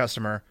every single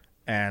customer.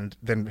 And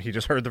then he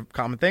just heard the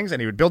common things,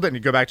 and he would build it, and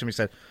he'd go back to me and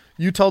said,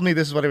 you told me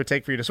this is what it would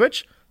take for you to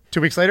switch.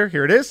 2 weeks later,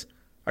 here it is.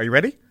 Are you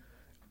ready?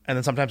 And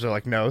then sometimes they're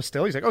like, no,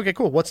 still. He's like, okay,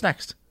 cool. What's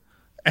next?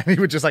 And he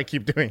would just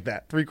keep doing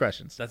that. 3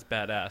 questions. That's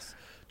badass.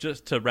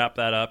 Just to wrap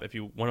that up, if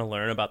you want to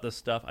learn about this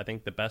stuff, I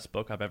think the best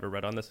book I've ever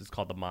read on this is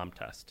called The Mom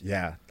Test.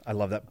 Yeah, I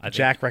love that.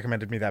 Jack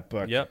recommended me that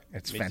book. Yep.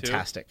 It's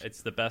fantastic. Too.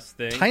 It's the best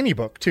thing. Tiny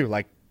book, too.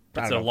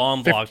 I It's don't a know,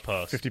 long blog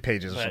post. 50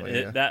 pages or But something.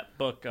 Yeah. That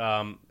book,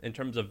 in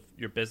terms of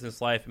your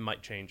business life, it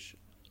might change.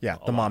 Yeah, a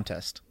the lot. mom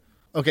test.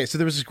 Okay, so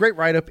there was this great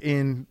write-up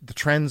in the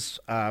Trends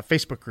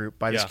Facebook group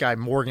by this Yeah. guy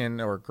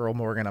Morgan, or girl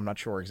Morgan, I'm not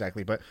sure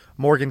exactly, but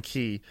Morgan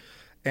Key.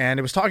 And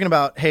it was talking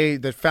about, hey,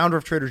 the founder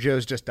of Trader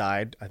Joe's just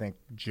died. I think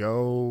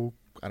Joe,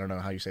 I don't know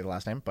how you say the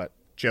last name, but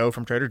Joe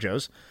from Trader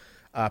Joe's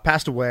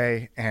passed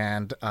away.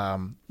 And,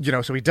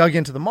 so we dug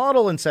into the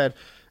model and said,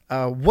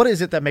 what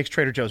is it that makes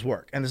Trader Joe's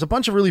work? And there's a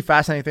bunch of really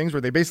fascinating things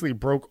where they basically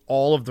broke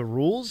all of the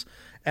rules.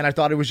 And I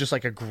thought it was just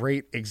like a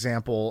great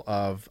example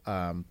of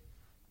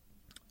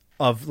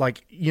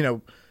like,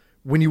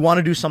 when you want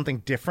to do something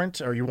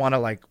different or you want to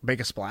like make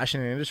a splash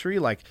in an industry,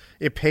 like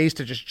it pays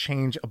to just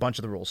change a bunch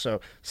of the rules.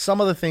 So some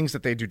of the things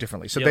that they do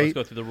differently. So let's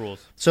go through the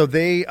rules. So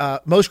they,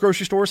 most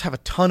grocery stores have a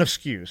ton of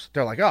SKUs.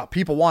 They're like, oh,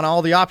 people want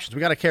all the options. We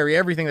got to carry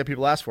everything that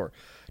people ask for.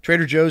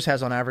 Trader Joe's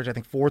has on average, I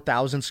think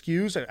 4,000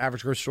 SKUs. An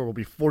average grocery store will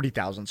be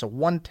 40,000. So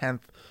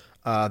 1/10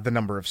 the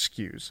number of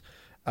SKUs.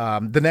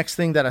 The next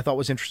thing that I thought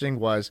was interesting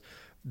was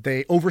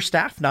they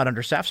overstaff, not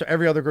understaff. So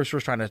every other grocery store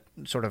is trying to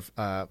sort of,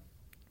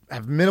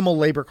 have minimal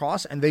labor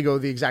costs, and they go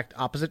the exact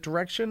opposite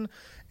direction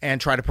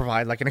and try to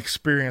provide like an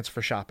experience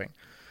for shopping.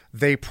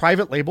 They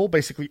private label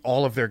basically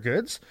all of their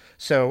goods.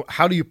 So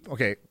how do you,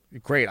 okay,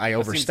 great, I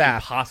overstaff.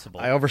 Impossible.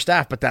 I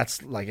overstaff, but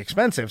that's like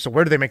expensive. So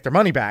where do they make their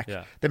money back?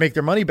 Yeah. They make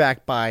their money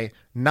back by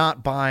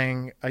not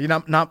buying,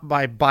 not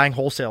by buying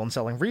wholesale and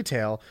selling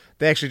retail.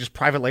 They actually just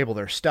private label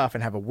their stuff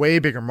and have a way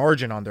bigger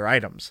margin on their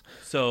items.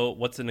 So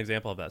what's an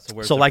example of that? So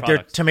where's So their like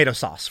products? their tomato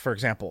sauce, for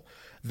example,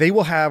 they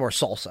will have, or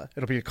salsa.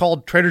 It'll be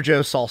called Trader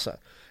Joe's salsa.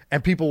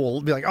 And people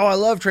will be like, oh, I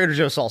love Trader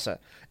Joe's salsa.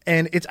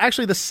 And it's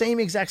actually the same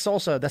exact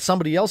salsa that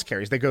somebody else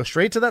carries. They go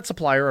straight to that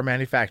supplier or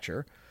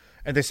manufacturer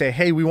and they say,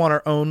 hey, we want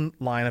our own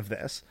line of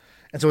this.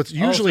 And so it's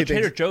usually so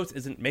Trader Joe's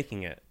isn't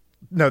making it.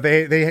 No,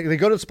 they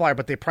go to the supplier,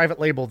 but they private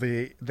label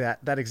that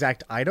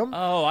exact item.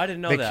 Oh, I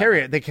didn't know they that.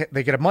 carry it.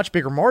 They get a much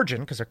bigger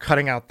margin because they're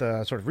cutting out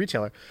the sort of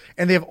retailer,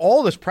 and they have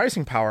all this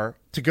pricing power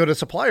to go to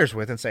suppliers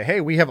with and say, hey,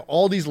 we have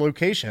all these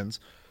locations,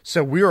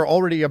 so we are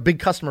already a big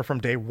customer from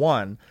day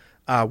one.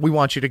 We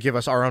want you to give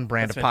us our own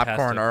brand That's of popcorn,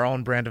 fantastic. our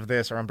own brand of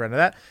this, our own brand of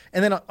that.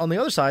 And then on the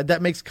other side,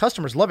 that makes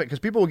customers love it because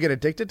people will get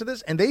addicted to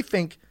this and they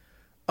think,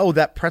 oh,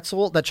 that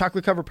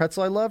chocolate covered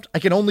pretzel I loved, I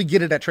can only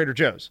get it at Trader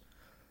Joe's.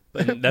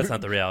 But that's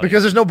not the reality.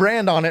 Because there's no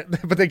brand on it,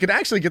 but they could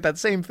actually get that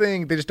same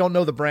thing. They just don't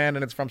know the brand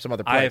and it's from some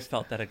other I place.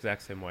 felt that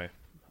exact same way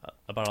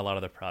about a lot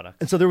of their products.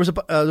 And so there was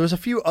a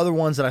few other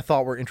ones that I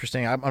thought were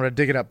interesting. I'm going to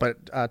dig it up,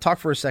 but talk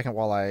for a second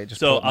while I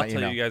just pull So up my I'll tell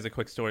email. you guys a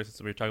quick story since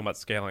we were talking about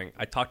scaling.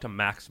 I talked to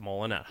Max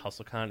Mullen at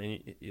HustleCon,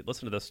 and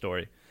listen to this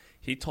story.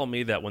 He told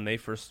me that when they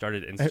first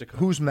started Instacart,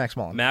 Who's Max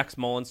Mullen? Max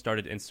Mullen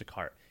started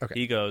Instacart. Okay.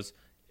 He goes,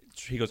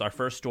 our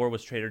first store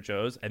was Trader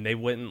Joe's, and they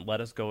wouldn't let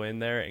us go in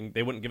there, and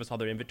they wouldn't give us all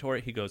their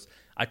inventory. He goes,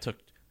 it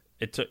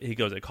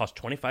cost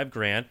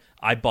 $25,000.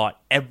 I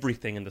bought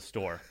everything in the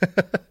store.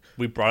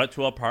 We brought it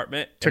to an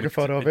apartment. Took a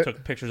photo of it.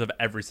 Took pictures of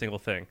every single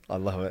thing. I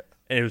love it.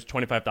 And it was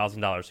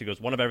 $25,000. He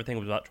goes, one of everything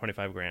was about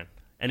 $25,000.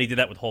 And he did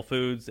that with Whole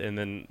Foods and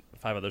then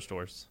 5 other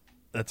stores.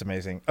 That's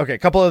amazing. Okay, a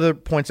couple other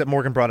points that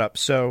Morgan brought up.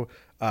 So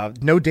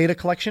no data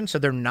collection, so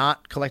they're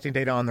not collecting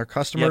data on their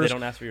customers. Yeah, they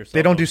don't ask for your cell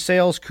They don't phone. do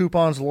sales,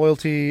 coupons,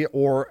 loyalty,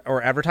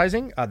 or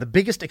advertising. The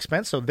biggest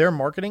expense, so their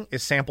marketing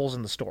is samples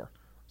in the store.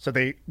 So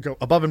they go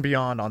above and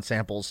beyond on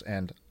samples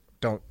and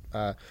don't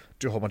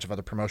do a whole bunch of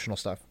other promotional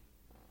stuff.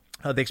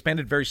 They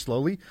expanded very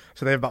slowly,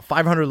 so they have about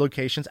 500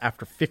 locations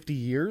after 50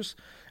 years.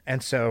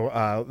 And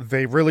so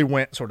they really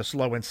went sort of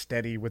slow and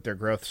steady with their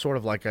growth, sort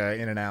of like a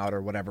In-N-Out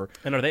or whatever.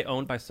 And are they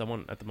owned by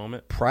someone at the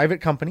moment?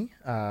 Private company.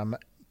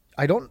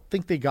 I don't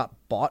think they got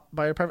bought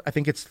by a private. I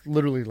think it's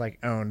literally like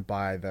owned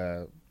by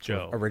the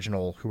Joe.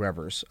 original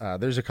whoever's.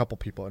 There's a couple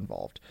people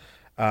involved.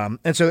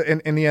 And so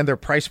in the end,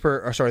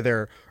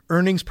 their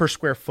earnings per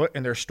square foot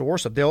in their store.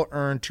 So they'll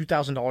earn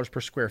 $2,000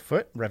 per square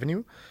foot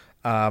revenue.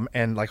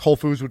 And like Whole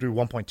Foods would do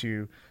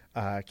 1.2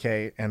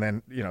 K, and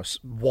then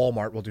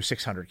Walmart will do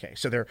 600K.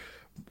 So they're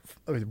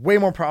way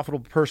more profitable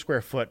per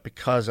square foot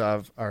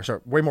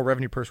way more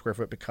revenue per square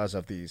foot because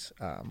of these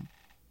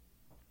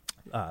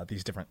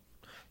different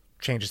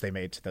changes they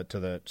made to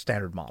the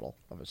standard model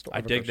of a store.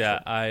 I dig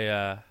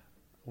that.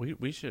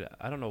 We should.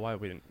 I don't know why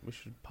we didn't. We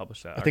should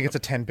publish that. I think it's a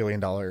 $10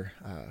 billion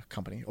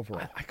company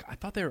overall. I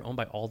thought they were owned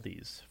by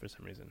Aldi's for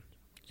some reason.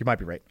 You might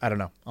be right. I don't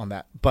know on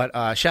that. But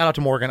shout out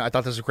to Morgan. I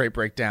thought this was a great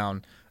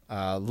breakdown.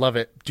 Love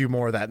it. Do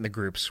more of that in the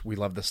groups. We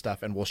love this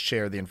stuff, and we'll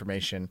share the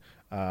information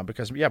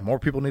because, more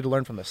people need to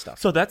learn from this stuff.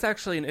 So that's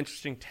actually an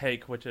interesting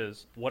take, which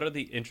is what are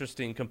the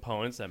interesting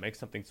components that make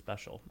something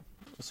special?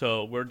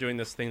 So we're doing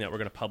this thing that we're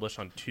going to publish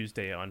on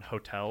Tuesday on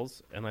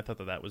hotels, and I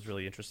thought that was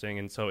really interesting.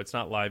 And so it's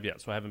not live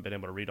yet, so I haven't been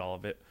able to read all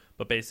of it.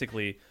 But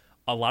basically,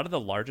 a lot of the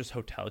largest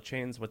hotel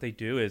chains, what they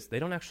do is they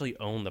don't actually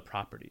own the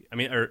property. I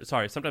mean, or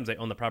sorry, sometimes they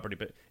own the property,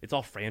 but it's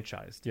all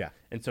franchised. Yeah.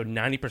 And so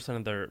 90%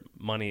 of their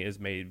money is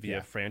made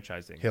via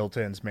franchising.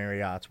 Hiltons,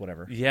 Marriott's,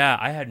 whatever. Yeah,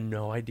 I had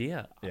no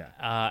idea.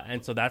 Yeah.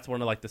 And so that's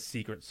one of like the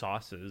secret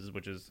sauces,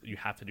 which is you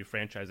have to do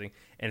franchising,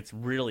 and it's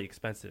really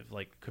expensive.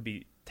 Like, could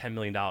be $10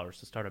 million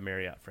to start a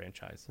Marriott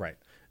franchise. Right.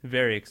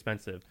 Very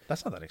expensive.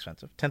 That's not that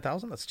expensive.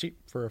 10,000? That's cheap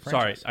for a Sorry,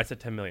 franchise. I said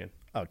 10 million.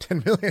 Oh,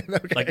 10 million.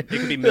 Okay. Like, it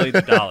could be millions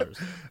of dollars.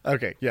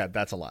 Okay. Yeah,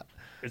 that's a lot.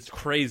 It's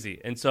crazy.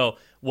 And so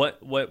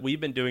what we've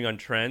been doing on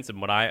Trends, and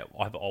what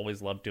I've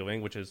always loved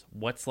doing, which is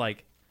what's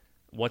like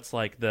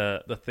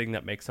the thing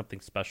that makes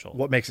something special.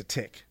 What makes it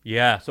tick?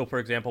 Yeah. So for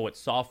example, with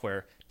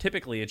software,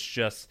 typically it's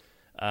just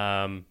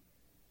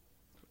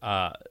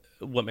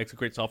what makes a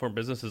great software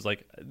business is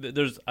like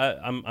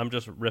I'm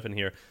just riffing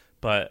here,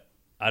 but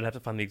I'd have to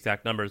find the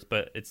exact numbers,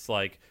 but it's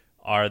like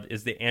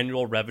is the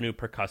annual revenue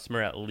per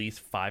customer at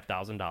least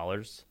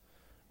 $5,000?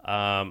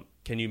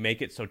 Can you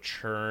make it so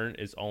churn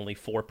is only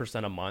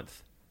 4% a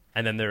month?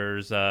 And then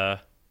there's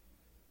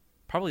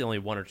probably only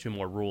one or two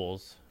more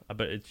rules,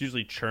 but it's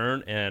usually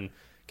churn, and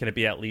can it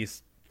be at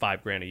least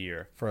 $5,000 a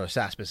year For a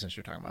SaaS business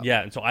you're talking about.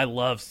 Yeah, and so I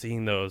love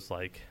seeing those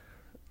like.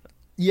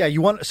 Yeah,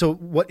 so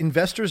what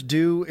investors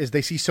do is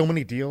they see so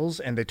many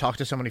deals and they talk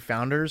to so many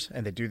founders,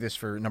 and they do this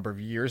for a number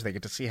of years. They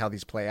get to see how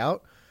these play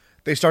out.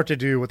 They start to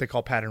do what they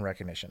call pattern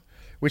recognition,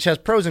 which has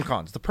pros and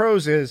cons. The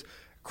pros is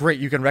great.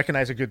 You can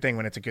recognize a good thing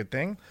when it's a good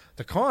thing.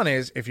 The con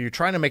is if you're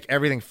trying to make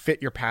everything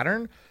fit your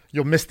pattern,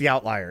 you'll miss the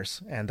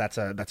outliers, and that's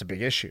a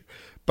big issue.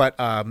 But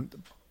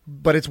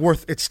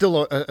it's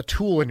still a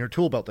tool in your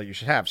tool belt that you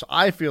should have. So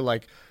I feel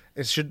like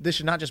this should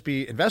not just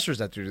be investors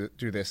that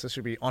do this. This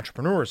should be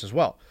entrepreneurs as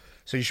well.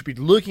 So you should be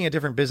looking at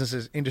different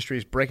businesses,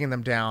 industries, breaking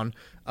them down,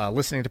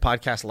 listening to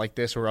podcasts like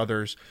this or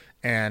others,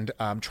 and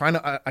trying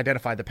to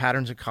identify the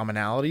patterns and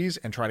commonalities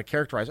and try to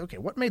characterize, okay,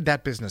 what made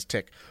that business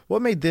tick?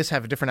 What made this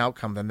have a different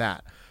outcome than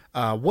that?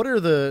 What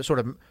are the sort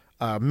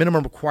of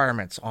minimum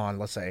requirements on,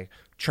 let's say,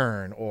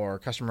 churn or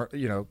customer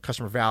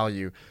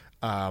value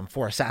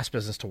for a SaaS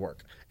business to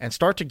work? And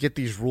start to get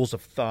these rules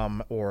of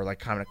thumb or like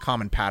kind of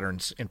common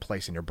patterns in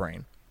place in your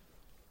brain.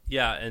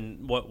 Yeah,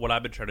 and what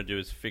I've been trying to do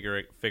is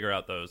figure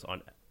out those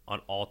on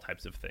all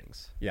types of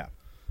things. Yeah.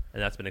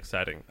 And that's been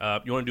exciting.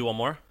 You want to do one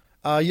more?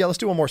 Yeah, let's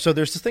do one more. So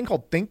there's this thing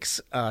called Thinks,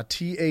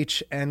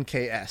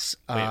 THNKS.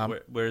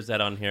 Wait, where is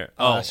that on here?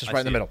 It's just right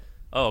in the middle.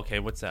 Oh, okay.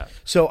 What's that?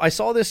 So I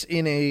saw this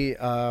in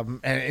an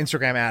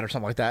Instagram ad or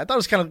something like that. I thought it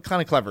was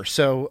kind of clever.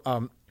 So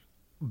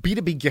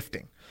B2B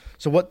gifting.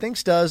 So what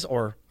Thinks does,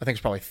 or I think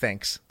it's probably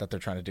thanks that they're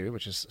trying to do,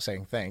 which is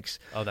saying thanks.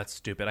 Oh, that's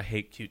stupid. I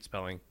hate cute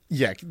spelling.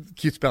 Yeah,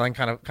 cute spelling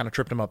kind of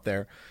tripped them up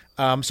there.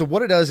 So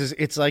what it does is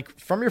it's like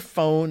from your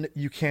phone,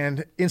 you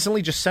can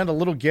instantly just send a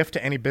little gift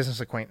to any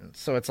business acquaintance.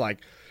 So it's like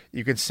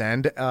you can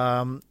send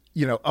a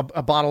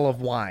bottle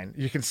of wine.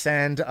 You can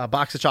send a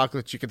box of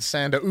chocolates. You can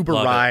send an Uber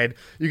ride.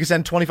 You can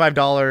send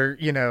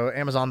 $25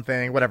 Amazon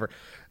thing, whatever.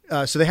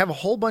 So they have a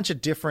whole bunch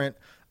of different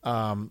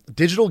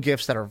digital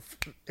gifts that are.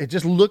 It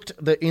just looked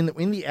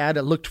in the ad.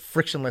 It looked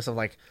frictionless of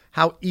like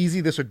how easy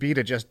this would be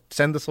to just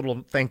send this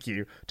little thank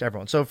you to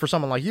everyone. So for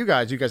someone like you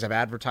guys have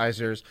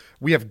advertisers.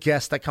 We have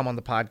guests that come on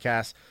the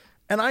podcast,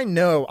 and I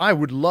know I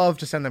would love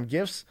to send them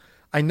gifts.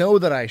 I know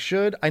that I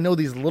should. I know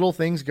these little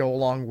things go a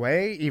long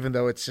way, even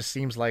though it just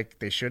seems like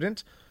they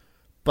shouldn't.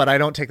 But I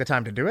don't take the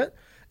time to do it.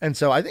 And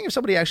so I think if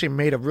somebody actually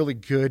made a really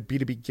good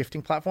B2B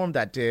gifting platform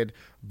that did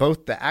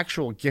both the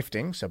actual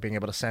gifting, so being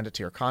able to send it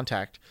to your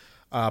contact,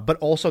 but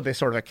also the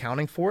sort of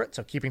accounting for it,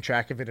 so keeping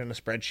track of it in a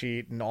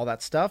spreadsheet and all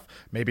that stuff,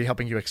 maybe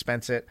helping you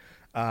expense it.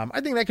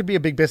 I think that could be a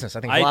big business.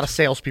 I think a lot of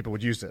salespeople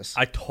would use this.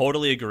 I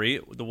totally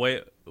agree. The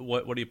way,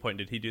 what are you pointing?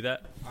 Did he do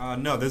that?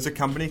 No, there's a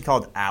company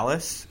called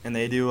Alice, and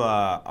they do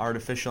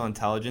artificial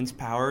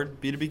intelligence-powered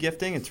B2B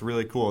gifting. It's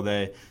really cool.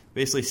 They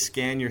basically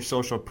scan your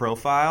social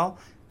profile,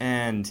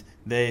 and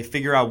they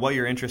figure out what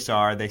your interests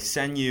are. They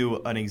send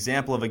you an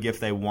example of a gift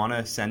they want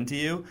to send to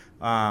you,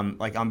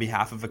 like on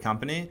behalf of a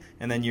company,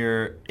 and then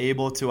you're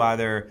able to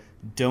either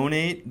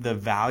donate the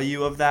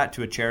value of that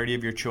to a charity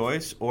of your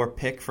choice or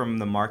pick from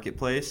the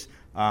marketplace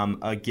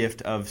a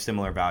gift of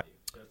similar value.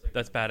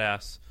 That's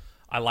badass.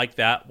 I like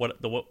that. What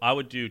I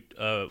would do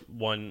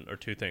one or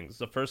two things.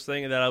 The first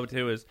thing that I would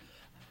do is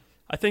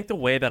I think the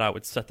way that I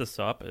would set this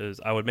up is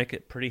I would make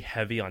it pretty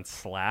heavy on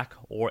Slack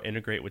or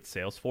integrate with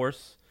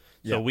Salesforce.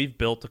 So we've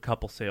built a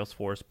couple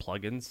Salesforce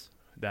plugins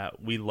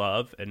that we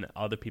love, and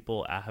other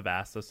people have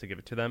asked us to give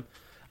it to them.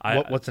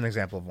 What's an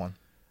example of one?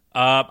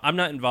 I'm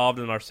not involved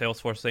in our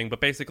Salesforce thing, but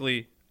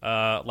basically,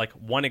 like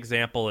one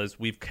example is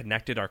we've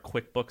connected our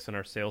QuickBooks and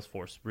our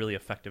Salesforce really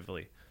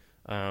effectively,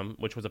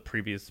 which was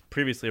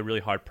previously a really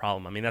hard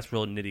problem. I mean, that's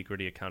real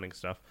nitty-gritty accounting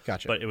stuff.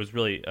 Gotcha. But it was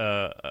really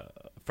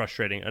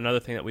frustrating. Another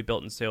thing that we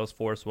built in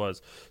Salesforce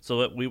was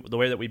the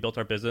way that we built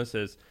our business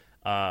is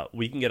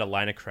we can get a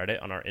line of credit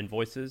on our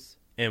invoices.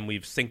 And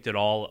we've synced it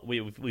all.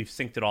 We've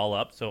synced it all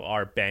up, so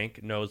our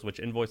bank knows which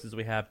invoices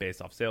we have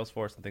based off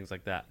Salesforce and things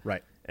like that.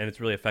 Right. And it's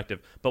really effective.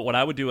 But what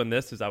I would do in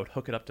this is I would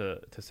hook it up to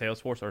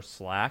Salesforce or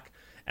Slack,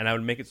 and I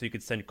would make it so you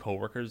could send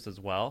coworkers as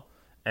well.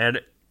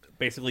 And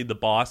basically the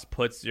boss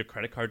puts your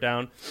credit card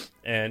down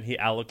and he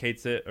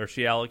allocates it, or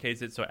she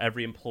allocates it, so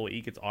every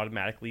employee gets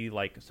automatically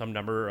like some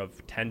number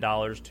of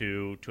 $10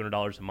 to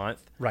 $200 a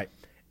month. Right.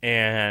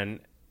 And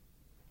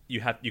you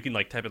can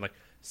like type in like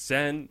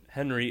send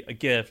Henry a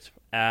gift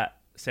at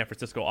San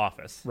Francisco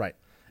office. Right.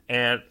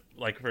 And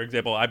like, for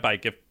example, I buy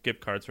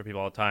gift cards for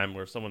people all the time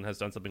where someone has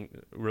done something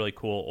really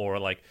cool, or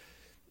like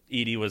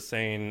Edie was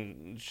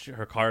saying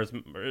her car's,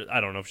 I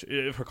don't know,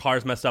 if her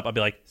car's messed up, I'd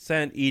be like,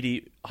 send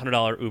Edie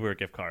 $100 Uber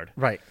gift card.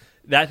 Right.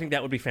 I think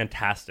that would be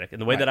fantastic.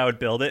 And the way that I would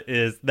build it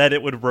is that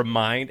it would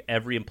remind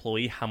every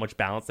employee how much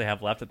balance they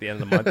have left at the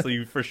end of the month, so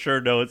you for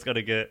sure know it's going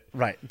to get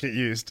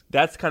used.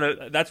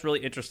 That's really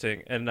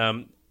interesting.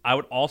 And I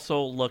would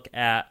also look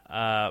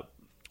at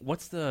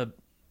what's the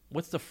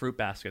fruit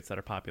baskets that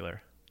are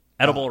popular?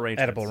 Edible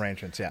arrangements. Edible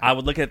arrangements, yeah. I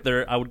would look at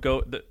I would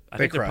go.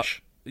 They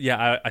crush.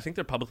 I think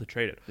they're publicly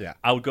traded. Yeah.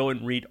 I would go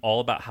and read all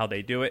about how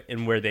they do it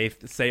and where they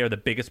say are the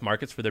biggest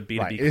markets for their B2B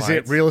clients. Is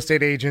it real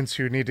estate agents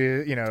who need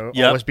to,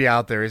 always be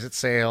out there? Is it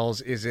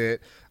sales? Is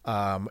it,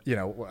 I don't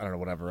know,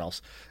 whatever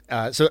else.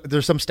 So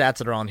there's some stats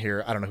that are on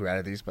here. I don't know who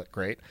added these, but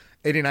great.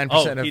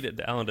 89% he did.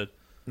 Alan did.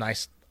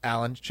 Nice.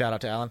 Alan, shout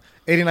out to Alan.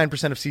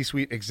 89% of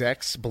C-suite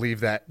execs believe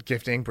that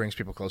gifting brings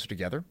people closer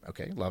together.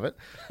 Okay, love it.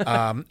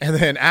 And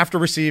then after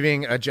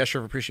receiving a gesture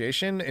of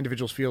appreciation,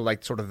 individuals feel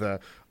like sort of the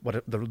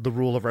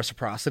rule of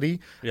reciprocity.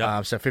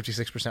 Yeah. So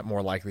 56%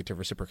 more likely to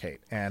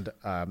reciprocate, and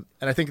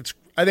I think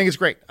it's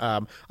great.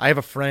 I have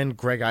a friend,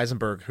 Greg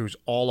Eisenberg, who's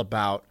all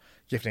about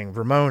gifting.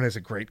 Ramon is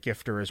a great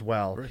gifter as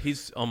well.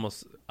 He's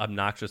almost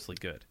obnoxiously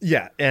good.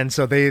 Yeah, and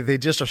so they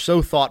just are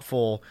so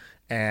thoughtful.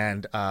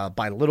 And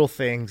by little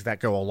things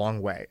that go a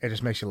long way. It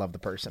just makes you love the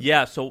person.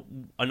 Yeah. So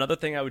another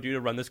thing I would do to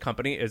run this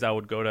company is I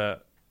would go to,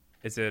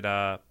 it's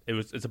a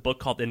book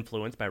called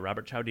Influence by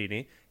Robert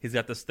Cialdini. He's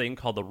got this thing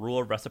called the Rule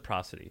of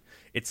Reciprocity.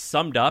 It's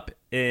summed up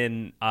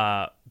in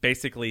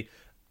basically,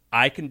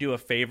 I can do a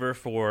favor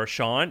for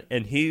Sean,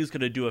 and he's going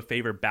to do a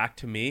favor back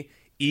to me,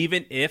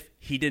 even if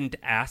he didn't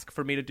ask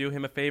for me to do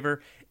him a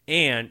favor.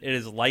 And it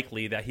is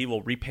likely that he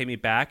will repay me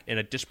back in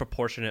a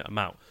disproportionate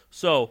amount.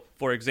 So,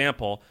 for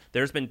example,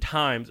 there's been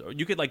times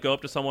you could like go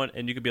up to someone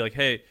and you could be like,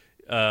 "Hey,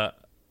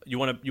 you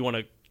want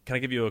to? Can I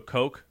give you a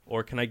Coke,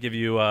 or can I give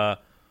you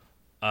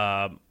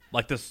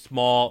like this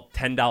small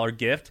 $10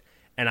 gift?"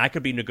 And I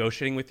could be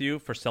negotiating with you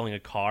for selling a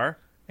car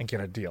and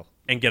get a deal.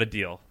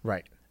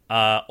 Right.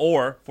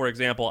 Or, for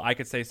example, I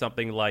could say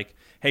something like,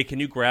 "Hey, can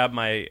you grab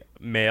my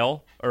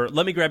mail? Or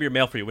let me grab your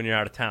mail for you when you're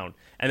out of town."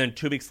 And then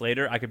 2 weeks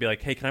later, I could be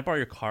like, "Hey, can I borrow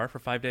your car for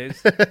 5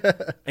 days?"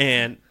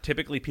 And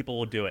typically people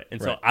will do it.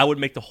 And so I would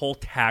make the whole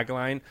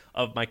tagline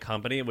of my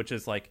company, which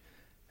is like,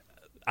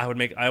 I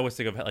always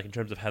think of like in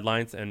terms of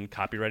headlines and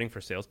copywriting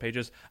for sales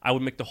pages. I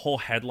would make the whole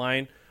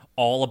headline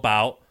all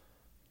about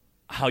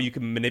how you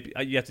can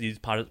manipulate. You have to use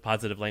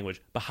positive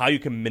language, but how you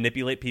can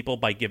manipulate people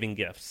by giving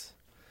gifts.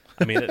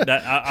 I mean,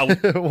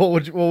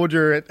 what would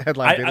your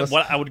headline be?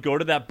 I would go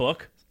to that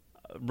book,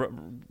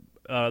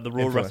 The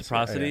Rule of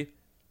Reciprocity,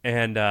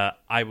 and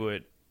I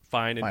would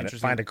find an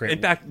interesting. Find a great.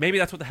 In fact, maybe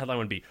that's what the headline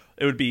would be.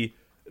 It would be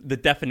the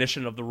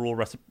definition of the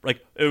rule of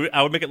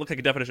I would make it look like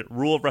a definition: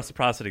 rule of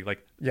reciprocity,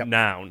 like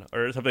noun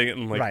or something,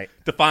 and like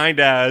defined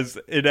as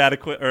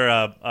inadequate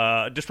or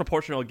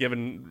disproportional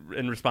given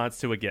in response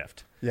to a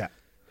gift. Yeah.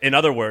 In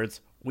other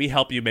words, we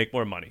help you make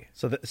more money.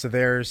 So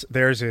theirs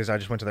is, I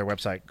just went to their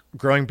website,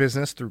 growing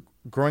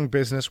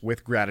business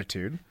with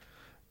gratitude,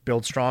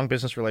 build strong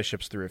business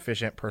relationships through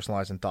efficient,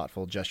 personalized, and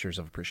thoughtful gestures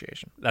of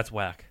appreciation. That's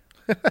whack.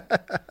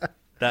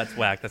 That's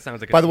whack. That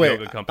sounds like a By the way,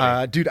 good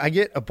company. Dude, I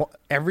get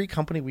every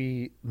company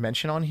we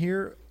mention on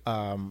here,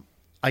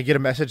 I get a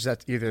message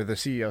that either the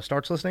CEO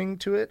starts listening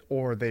to it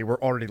or they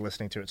were already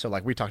listening to it. So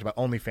like we talked about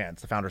OnlyFans,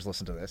 the founders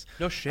listen to this.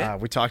 No shit.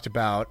 We talked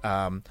about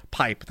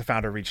Pipe, the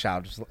founder reached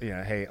out. Just,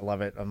 hey, I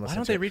love it. I'm listening. Why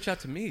don't they reach out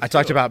to me? I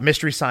talked about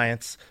Mystery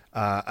Science.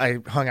 I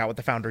hung out with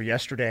the founder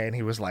yesterday and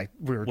he was like,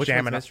 we were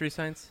jamming. Which one's Mystery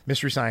Science?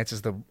 Mystery Science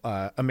is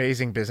the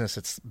amazing business.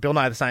 It's Bill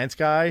Nye the Science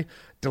Guy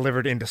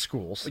delivered into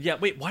schools. Yeah,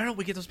 wait, why don't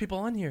we get those people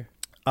on here?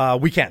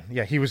 We can.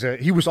 Yeah, he was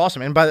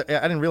awesome. And I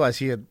didn't realize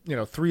he had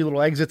 3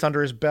 little exits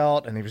under his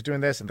belt, and he was doing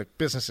this, and the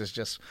business is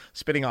just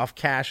spitting off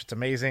cash. It's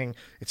amazing.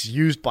 It's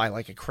used by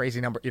like a crazy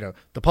number.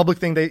 The public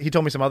thing he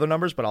told me some other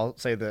numbers, but I'll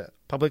say the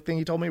public thing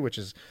he told me, which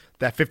is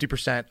that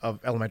 50% of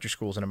elementary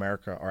schools in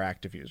America are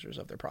active users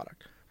of their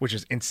product, which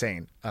is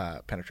insane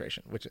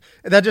penetration.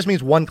 That just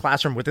means one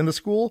classroom within the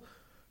school.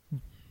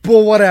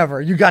 But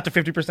whatever, you got to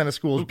 50% of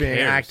schools being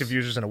active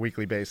users on a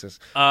weekly basis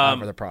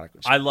for the product.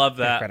 I love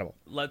that. Incredible.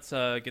 Let's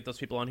get those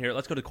people on here.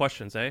 Let's go to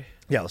questions, eh?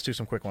 Yeah, let's do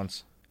some quick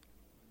ones.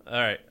 All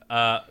right.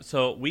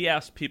 So we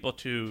asked people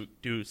to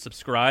do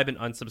subscribe and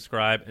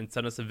unsubscribe and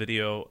send us a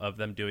video of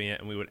them doing it,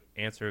 and we would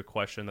answer a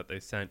question that they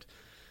sent.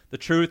 The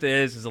truth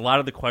is a lot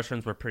of the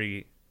questions were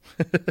pretty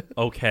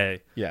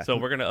okay. Yeah. So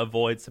we're going to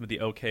avoid some of the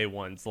okay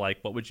ones, like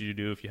what would you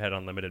do if you had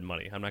unlimited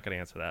money? I'm not going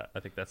to answer that. I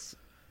think that's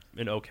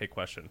an okay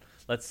question.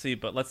 Let's see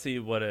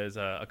what is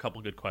a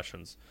couple good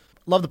questions.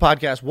 Love the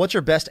podcast. What's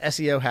your best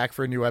SEO hack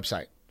for a new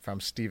website? from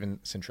Steven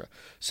Sintra.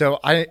 So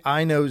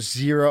I know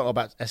zero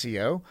about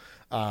SEO.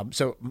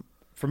 So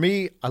for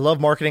me, I love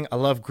marketing. I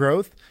love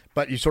growth,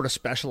 but you sort of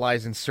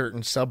specialize in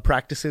certain sub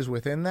practices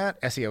within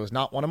that. SEO is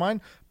not one of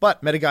mine,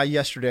 but met a guy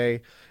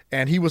yesterday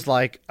and he was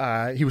like,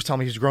 he was telling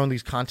me he's growing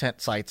these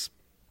content sites.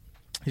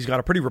 He's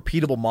got a pretty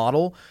repeatable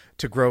model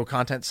to grow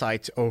content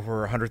sites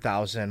over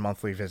 100,000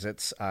 monthly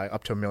visits,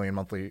 up to 1 million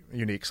monthly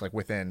uniques, like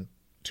within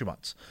 2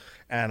 months.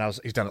 And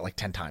he's done it like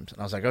 10 times. And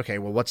I was like, okay,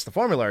 well, what's the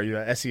formula? Are you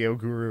an SEO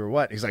guru or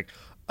what? He's like,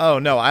 oh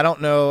no, I don't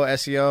know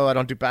SEO. I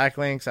don't do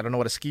backlinks. I don't know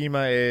what a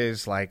schema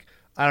is. Like,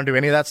 I don't do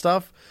any of that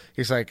stuff.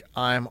 He's like,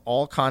 I'm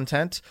all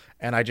content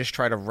and I just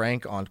try to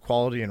rank on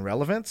quality and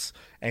relevance.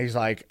 And he's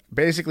like,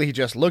 basically he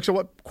just looks at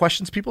what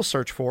questions people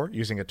search for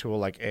using a tool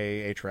like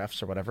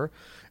Ahrefs or whatever.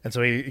 And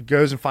so he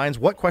goes and finds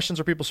what questions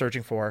are people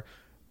searching for,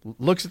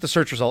 looks at the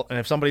search result. And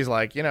if somebody's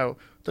like,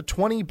 the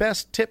 20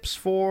 best tips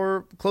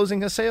for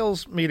closing a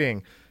sales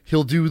meeting,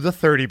 he'll do the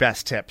 30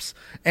 best tips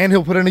and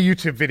he'll put in a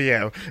YouTube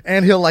video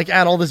and he'll like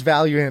add all this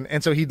value in.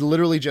 And so he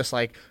literally just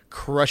like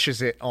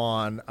crushes it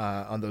on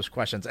those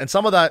questions. And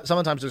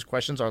sometimes those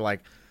questions are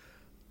like,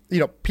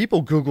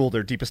 people Google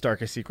their deepest,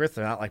 darkest secrets.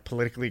 They're not like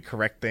politically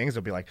correct things.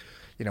 They'll be like,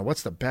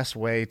 what's the best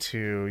way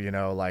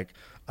to,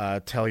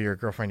 tell your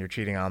girlfriend you're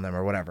cheating on them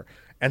or whatever.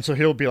 And so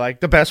he'll be like,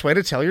 the best way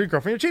to tell your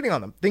girlfriend you're cheating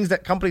on them. Things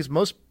that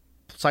most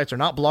sites are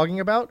not blogging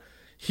about.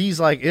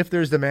 He's like, if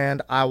there's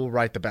demand, I will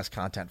write the best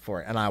content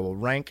for it. And I will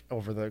rank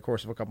over the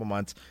course of a couple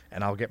months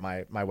and I'll get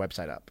my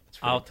website up.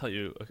 I'll tell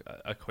you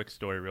a quick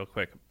story real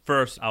quick.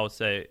 First, I would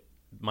say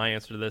my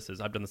answer to this is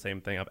I've done the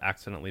same thing. I've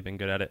accidentally been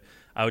good at it.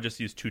 I would just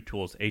use 2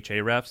 tools,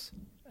 Ahrefs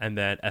and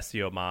then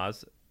SEO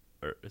Moz.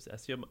 Or is it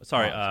SEO?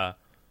 Sorry,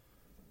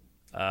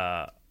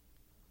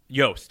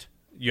 Yoast.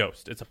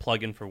 Yoast. It's a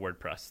plugin for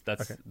WordPress.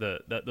 That's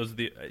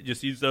okay.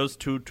 Just use those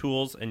 2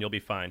 tools and you'll be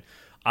fine.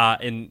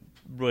 And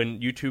when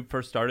YouTube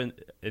first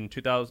started in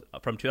 2000,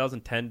 from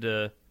 2010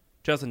 to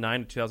 2009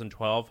 to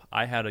 2012,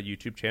 I had a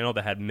YouTube channel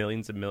that had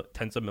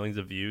tens of millions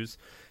of views.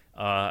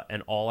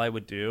 And all I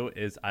would do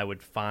is I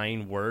would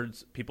find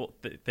words,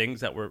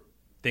 things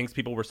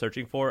people were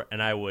searching for,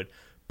 and I would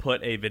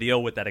put a video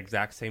with that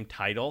exact same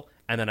title,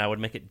 and then I would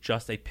make it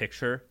just a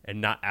picture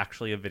and not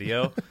actually a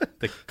video,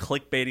 the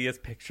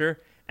clickbaitiest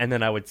picture, and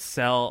then I would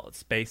sell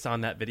space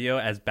on that video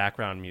as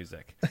background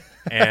music.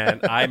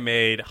 And I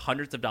made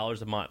hundreds of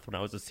dollars a month when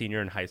I was a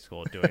senior in high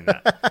school doing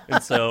that.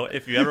 And so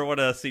if you ever want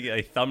to see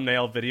a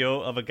thumbnail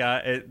video of a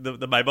guy,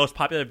 my most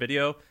popular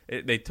video,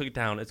 they took it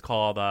down. It's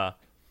called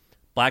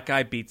Black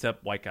Guy Beats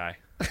Up White Guy.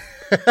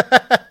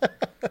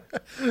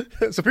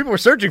 So people were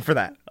searching for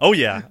that. Oh,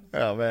 yeah.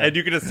 Oh, man. And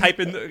you could just type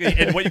in,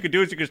 and what you could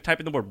do is you could just type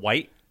in the word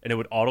white, and it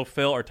would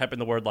autofill, or type in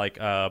the word like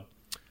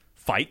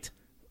fight.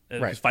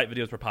 Right. Fight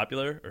videos were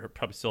popular, or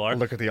probably still are.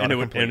 Look at the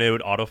autocomplete. And it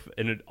would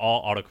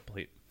all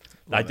autocomplete.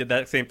 I did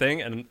that same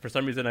thing, and for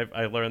some reason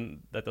I learned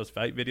that those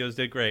fight videos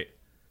did great.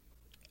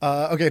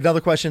 Okay,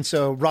 another question.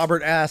 So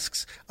Robert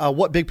asks,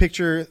 what big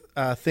picture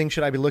thing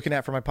should I be looking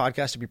at for my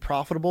podcast to be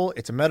profitable?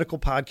 It's a medical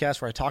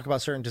podcast where I talk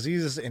about certain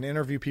diseases and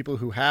interview people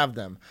who have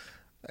them.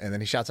 And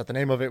then he shouts out the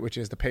name of it, which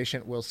is The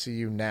Patient Will See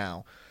You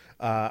Now.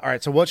 All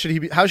right, so how should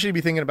he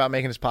be thinking about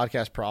making his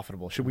podcast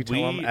profitable? Should we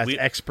tell him as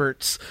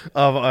experts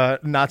of a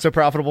not so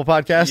profitable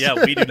podcast?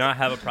 Yeah, we do not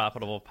have a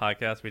profitable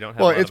podcast. We don't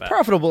have. Well, it's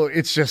profitable.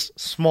 It's just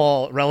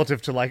small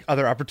relative to like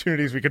other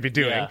opportunities we could be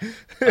doing.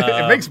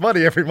 Yeah. It makes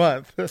money every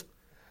month.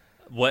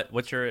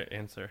 What's your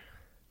answer?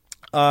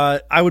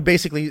 I would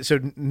basically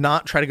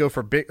not try to go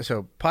for big.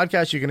 So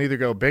podcasts, you can either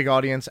go big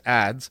audience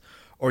ads,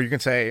 or you can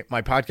say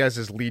my podcast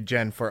is lead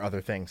gen for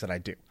other things that I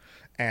do.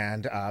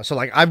 And so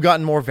like I've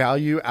gotten more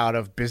value out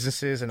of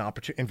businesses and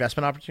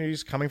investment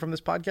opportunities coming from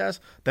this podcast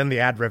than the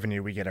ad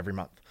revenue we get every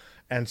month.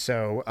 And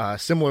so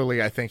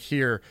similarly, I think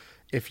here,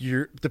 if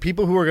the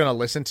people who are going to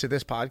listen to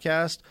this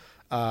podcast,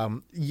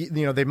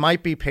 they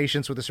might be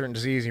patients with a certain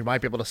disease. You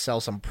might be able to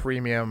sell some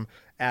premium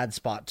ad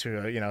spot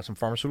to some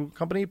pharmaceutical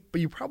company,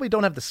 but you probably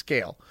don't have the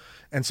scale.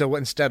 And so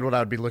instead, what I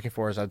would be looking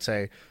for is I'd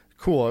say,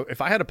 cool,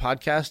 if I had a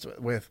podcast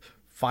with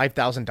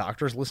 5,000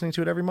 doctors listening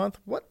to it every month,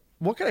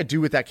 what can I do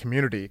with that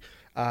community?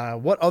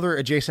 What other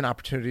adjacent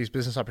opportunities,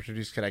 business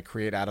opportunities could I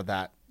create out of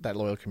that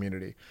loyal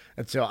community?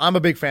 And so I'm a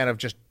big fan of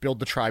just build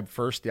the tribe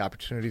first. The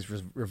opportunities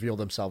reveal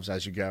themselves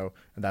as you go.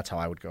 And that's how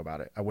I would go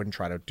about it. I wouldn't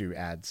try to do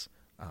ads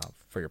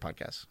for your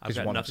podcast. I've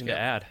got nothing to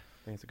add.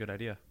 I think it's a good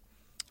idea.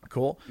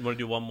 Cool. You want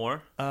to do one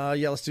more?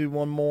 Yeah, let's do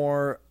one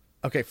more.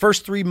 Okay,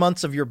 first 3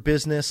 months of your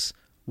business.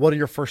 What are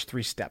your first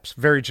 3 steps?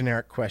 Very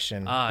generic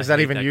question. Is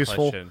that even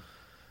useful?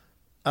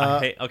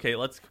 Okay,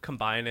 let's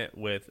combine it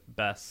with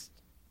best.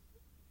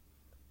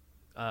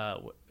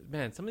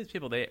 Man, some of these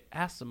people, they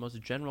ask the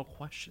most general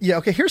questions. Yeah,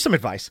 okay, here's some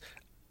advice.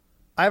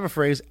 I have a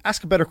phrase,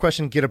 ask a better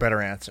question, get a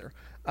better answer.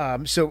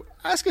 So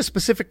ask a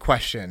specific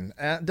question.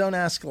 Don't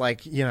ask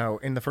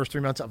in the first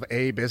 3 months of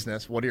a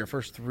business, what are your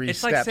first 3 steps?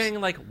 It's like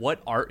saying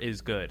what art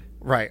is good.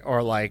 Right.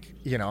 Or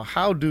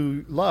how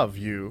do love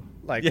you?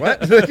 Like, yeah.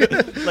 what?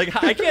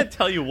 Like, I can't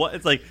tell you what.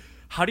 It's like,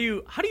 how do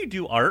you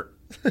do art?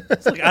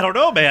 It's like, I don't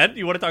know, man.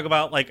 You want to talk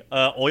about like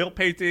oil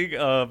painting,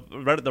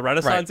 the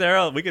Renaissance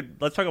era?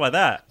 Let's talk about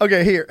that.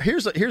 Okay,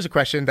 here's a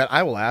question that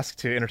I will ask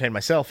to entertain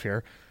myself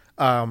here.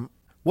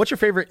 What's your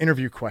favorite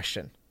interview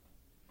question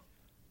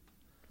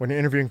when you're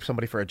interviewing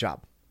somebody for a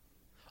job?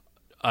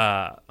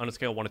 On a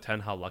scale of 1 to 10,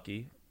 how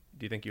lucky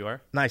do you think you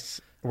are? Nice.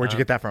 Where'd you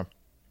get that from?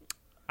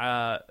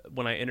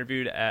 When I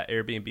interviewed at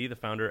Airbnb, the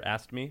founder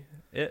asked me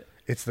it.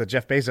 It's the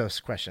Jeff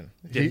Bezos question.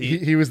 Did he?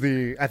 He was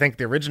I think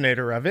the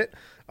originator of it,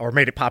 or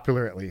made it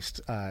popular at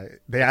least.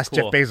 They asked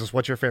Cool. Jeff Bezos,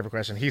 "What's your favorite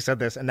question?" He said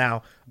this, and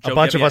now Joe a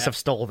bunch of Gebbia us have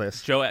stole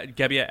this. Joe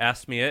Gebbia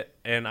asked me it,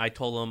 and I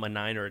told him a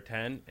 9 or a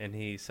 10, and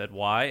he said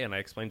why, and I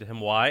explained to him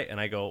why, and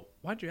I go,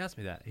 "Why'd you ask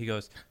me that?" He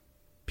goes,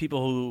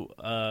 "People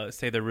who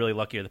say they're really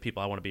lucky are the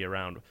people I want to be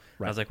around."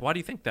 And I was like, "Why do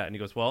you think that?" And he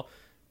goes, "Well,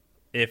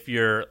 if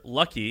you're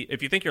lucky,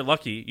 if you think you're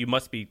lucky, you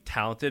must be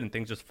talented and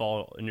things just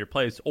fall in your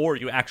place, or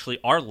you actually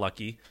are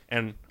lucky,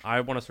 and I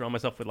want to surround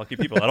myself with lucky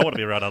people. I don't want to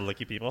be around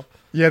unlucky people."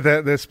 Yeah,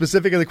 the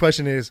specific of the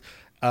question is,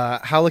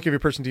 how lucky of a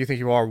person do you think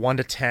you are? 1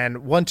 to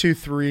 10. 1, 2,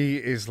 3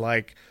 is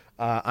like,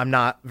 I'm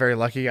not very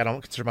lucky. I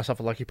don't consider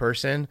myself a lucky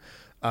person.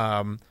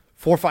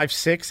 4, 5,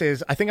 6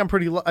 is, I think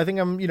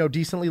I'm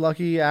decently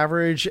lucky,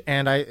 average,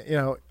 and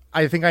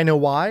I think I know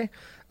why.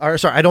 Or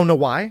sorry, I don't know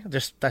why.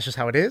 That's just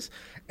how it is.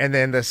 And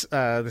then the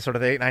sort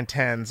of the 8, 9,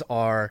 10s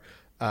are,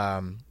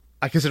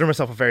 I consider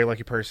myself a very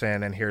lucky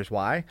person, and here's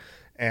why.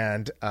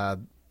 And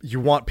you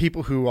want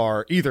people who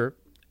are either,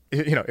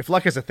 if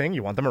luck is a thing,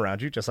 you want them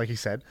around you, just like he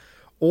said.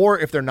 Or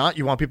if they're not,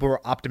 you want people who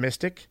are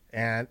optimistic.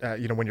 And,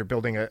 when you're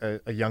building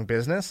a young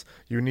business,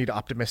 you need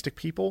optimistic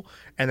people.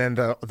 And then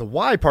the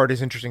why part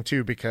is interesting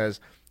too, because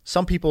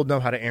some people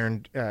know how to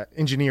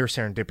engineer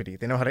serendipity.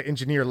 They know how to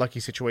engineer lucky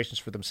situations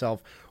for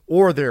themselves,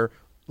 or they're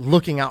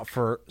looking out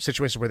for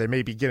situations where they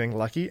may be getting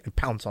lucky and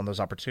pounce on those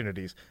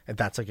opportunities. And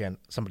that's, again,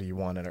 somebody you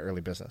want in an early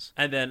business.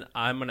 And then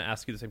I'm going to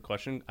ask you the same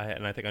question,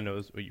 and I think I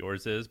know what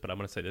yours is, but I'm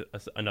going to say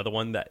another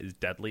one that is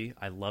deadly.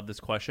 I love this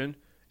question.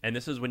 And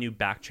this is when you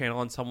back channel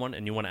on someone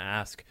and you want to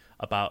ask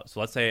about,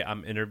 so let's say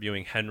I'm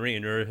interviewing Henry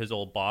and you're his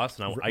old boss.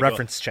 And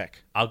Reference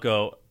check. I'll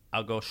go,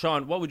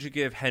 Sean, what would you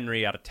give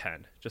Henry out of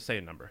 10? Just say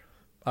a number.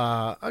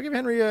 I'll give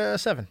Henry a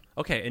 7.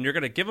 Okay, and you're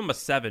going to give him a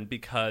 7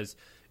 because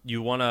you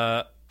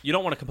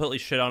don't want to completely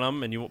shit on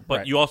him,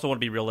 but you also want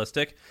to be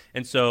realistic.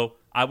 And so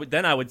I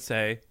would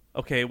say,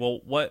 okay, well,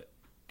 what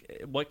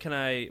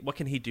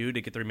can he do to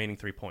get the remaining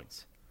 3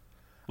 points?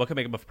 What can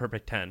make him a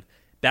perfect 10?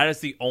 That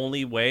is the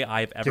only way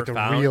I've ever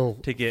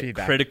found to get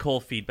critical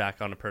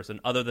feedback on a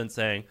person, other than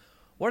saying,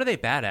 "What are they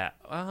bad at?"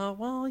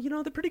 Well,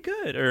 they're pretty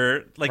good,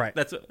 or like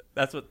that's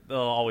what they'll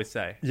always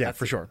say. Yeah,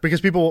 for sure. Because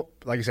people,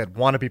 like you said,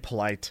 want to be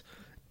polite,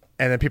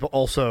 and then people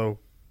also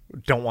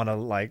don't want to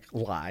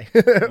lie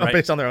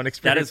based on their own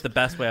experience. That is the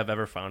best way I've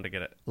ever found to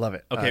get it. Love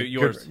it. Okay,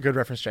 yours. Good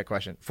reference check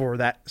question for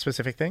that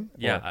specific thing.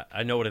 Yeah,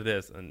 I know what it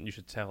is, and you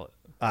should tell it.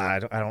 I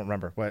don't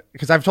remember what,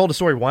 because I've told a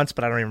story once,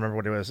 but I don't even remember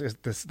what it was.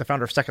 The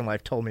founder of Second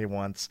Life told me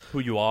once who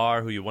you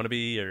are, who you want to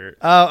be, or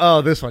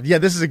this one. Yeah,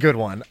 this is a good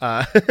one.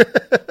 Yeah,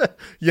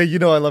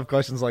 I love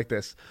questions like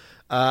this.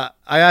 I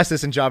ask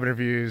this in job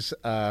interviews,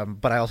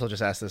 but I also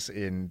just ask this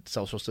in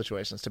social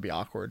situations to be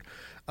awkward.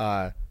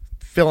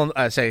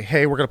 Say,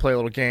 hey, we're going to play a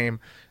little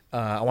game.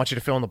 I want you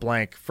to fill in the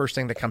blank. First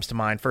thing that comes to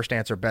mind, first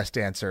answer, best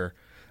answer.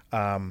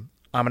 I'm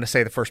going to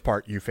say the first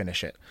part, you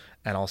finish it.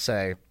 And I'll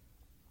say,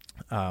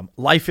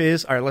 life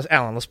is, all right,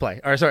 Alan, let's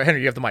play. All right, sorry, Henry,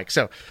 you have the mic.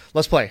 So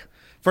let's play.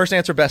 First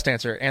answer, best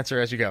answer.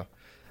 Answer as you go.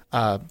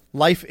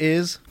 Life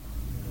is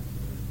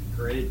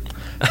great.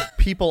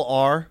 People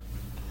are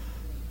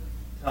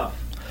Tough.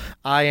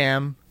 I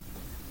am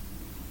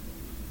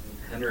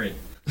Henry.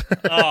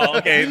 Oh,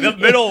 okay. The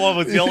middle one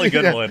was the only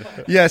good one.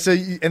 Yeah. So,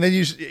 and then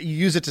you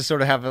use it to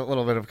sort of have a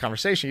little bit of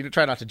conversation. You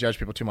try not to judge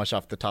people too much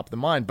off the top of the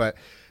mind, but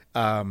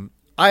I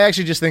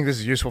actually just think this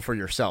is useful for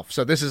yourself.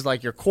 So this is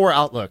like your core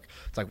outlook.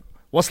 It's like,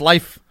 what's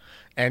life?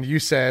 And you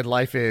said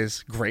life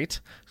is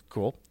great.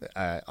 Cool.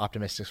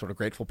 Optimistic, sort of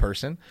grateful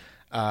person.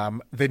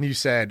 Then you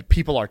said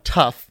people are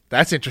tough.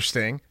 That's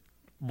interesting.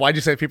 Why'd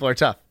you say people are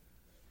tough?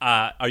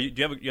 Do you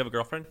have a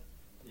girlfriend?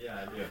 Yeah,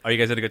 I do. Are you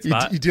guys at a good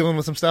spot? You dealing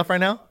with some stuff right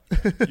now?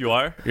 You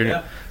are?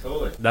 Yeah,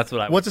 totally. That's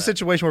what I would What's a say.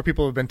 situation where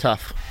people have been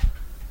tough?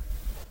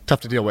 Tough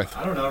to deal with.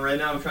 I don't know. Right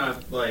now, I'm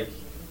trying to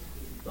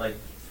like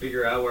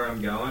figure out where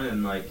I'm going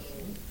and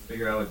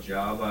figure out what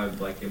job I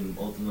am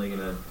ultimately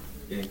gonna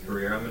get a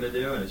career I'm gonna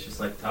do, and it's just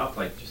tough.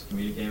 Just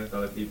communicating with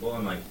other people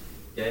and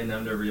getting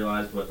them to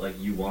realize what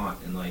you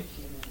want and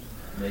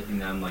making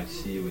them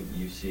see what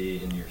you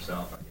see in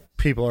yourself. I guess.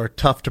 People are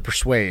tough to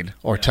persuade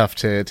or tough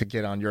to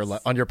get on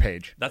your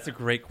page. That's a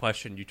great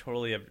question. You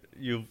totally have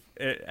you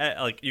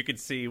could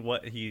see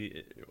what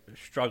he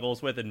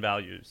struggles with and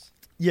values.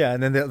 Yeah,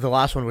 and then the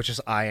last one, which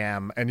is I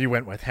am, and you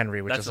went with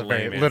Henry, which That's is a a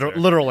very lame answer.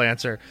 literal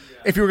answer. Yeah.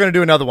 If you were going to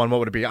do another one, what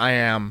would it be? I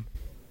am.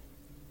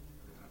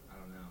 I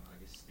don't know.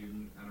 A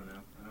student. I don't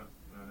know.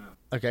 I don't know.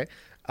 Okay.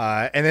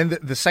 And then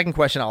the second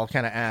question I'll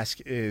kind of ask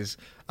is,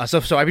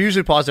 so I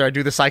usually pause there. I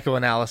do the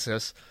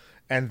psychoanalysis,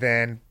 and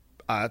then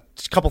a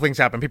couple things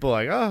happen. People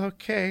are like, oh,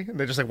 okay. And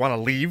they just like want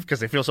to leave because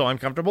they feel so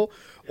uncomfortable.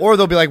 Or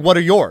they'll be like, what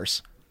are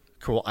yours?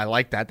 Cool. I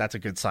like that. That's a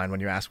good sign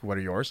when you ask, what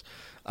are yours?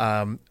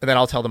 And then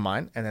I'll tell them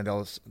mine, and then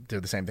they'll do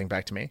the same thing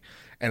back to me.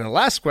 And the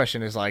last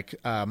question is like,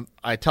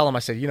 I tell them, I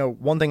said,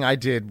 one thing I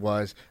did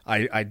was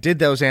I did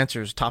those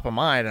answers top of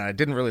mind, and I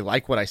didn't really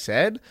like what I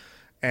said.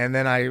 And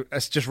then I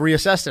just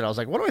reassessed it. I was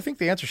like, what do I think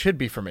the answer should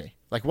be for me?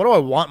 Like, what do I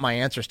want my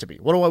answers to be?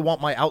 What do I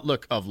want my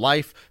outlook of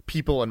life,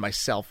 people, and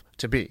myself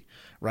to be,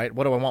 right?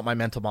 What do I want my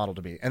mental model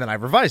to be? And then I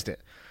revised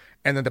it.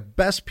 And then the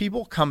best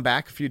people come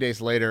back a few days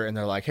later, and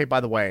they're like, hey,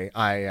 by the way,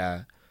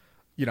 I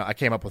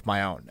came up with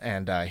my own,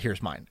 and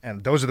here's mine.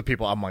 And those are the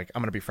people I'm like,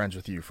 I'm going to be friends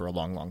with you for a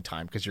long, long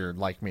time because you're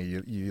like me.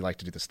 You like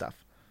to do this stuff.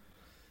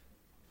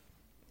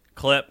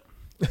 Clip.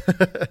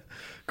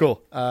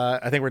 Cool.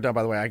 I think we're done,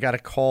 by the way. I got to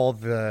call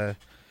the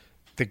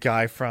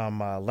guy from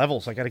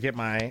Levels. I got to get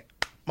my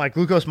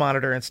glucose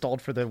monitor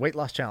installed for the weight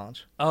loss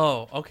challenge.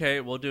 Oh, okay.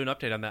 We'll do an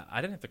update on that.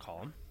 I didn't have to call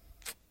him.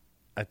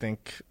 I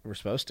think we're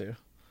supposed to.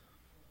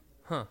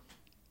 Huh.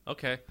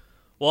 Okay.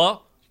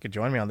 Well, You could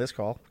join me on this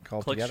call.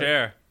 click together.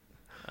 share.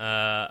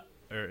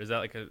 Or is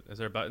that is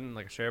there a button,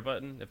 like a share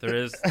button? If there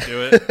is,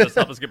 do it. Let's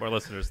help us get more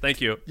listeners.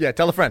 Thank you. Yeah,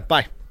 tell a friend.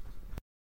 Bye.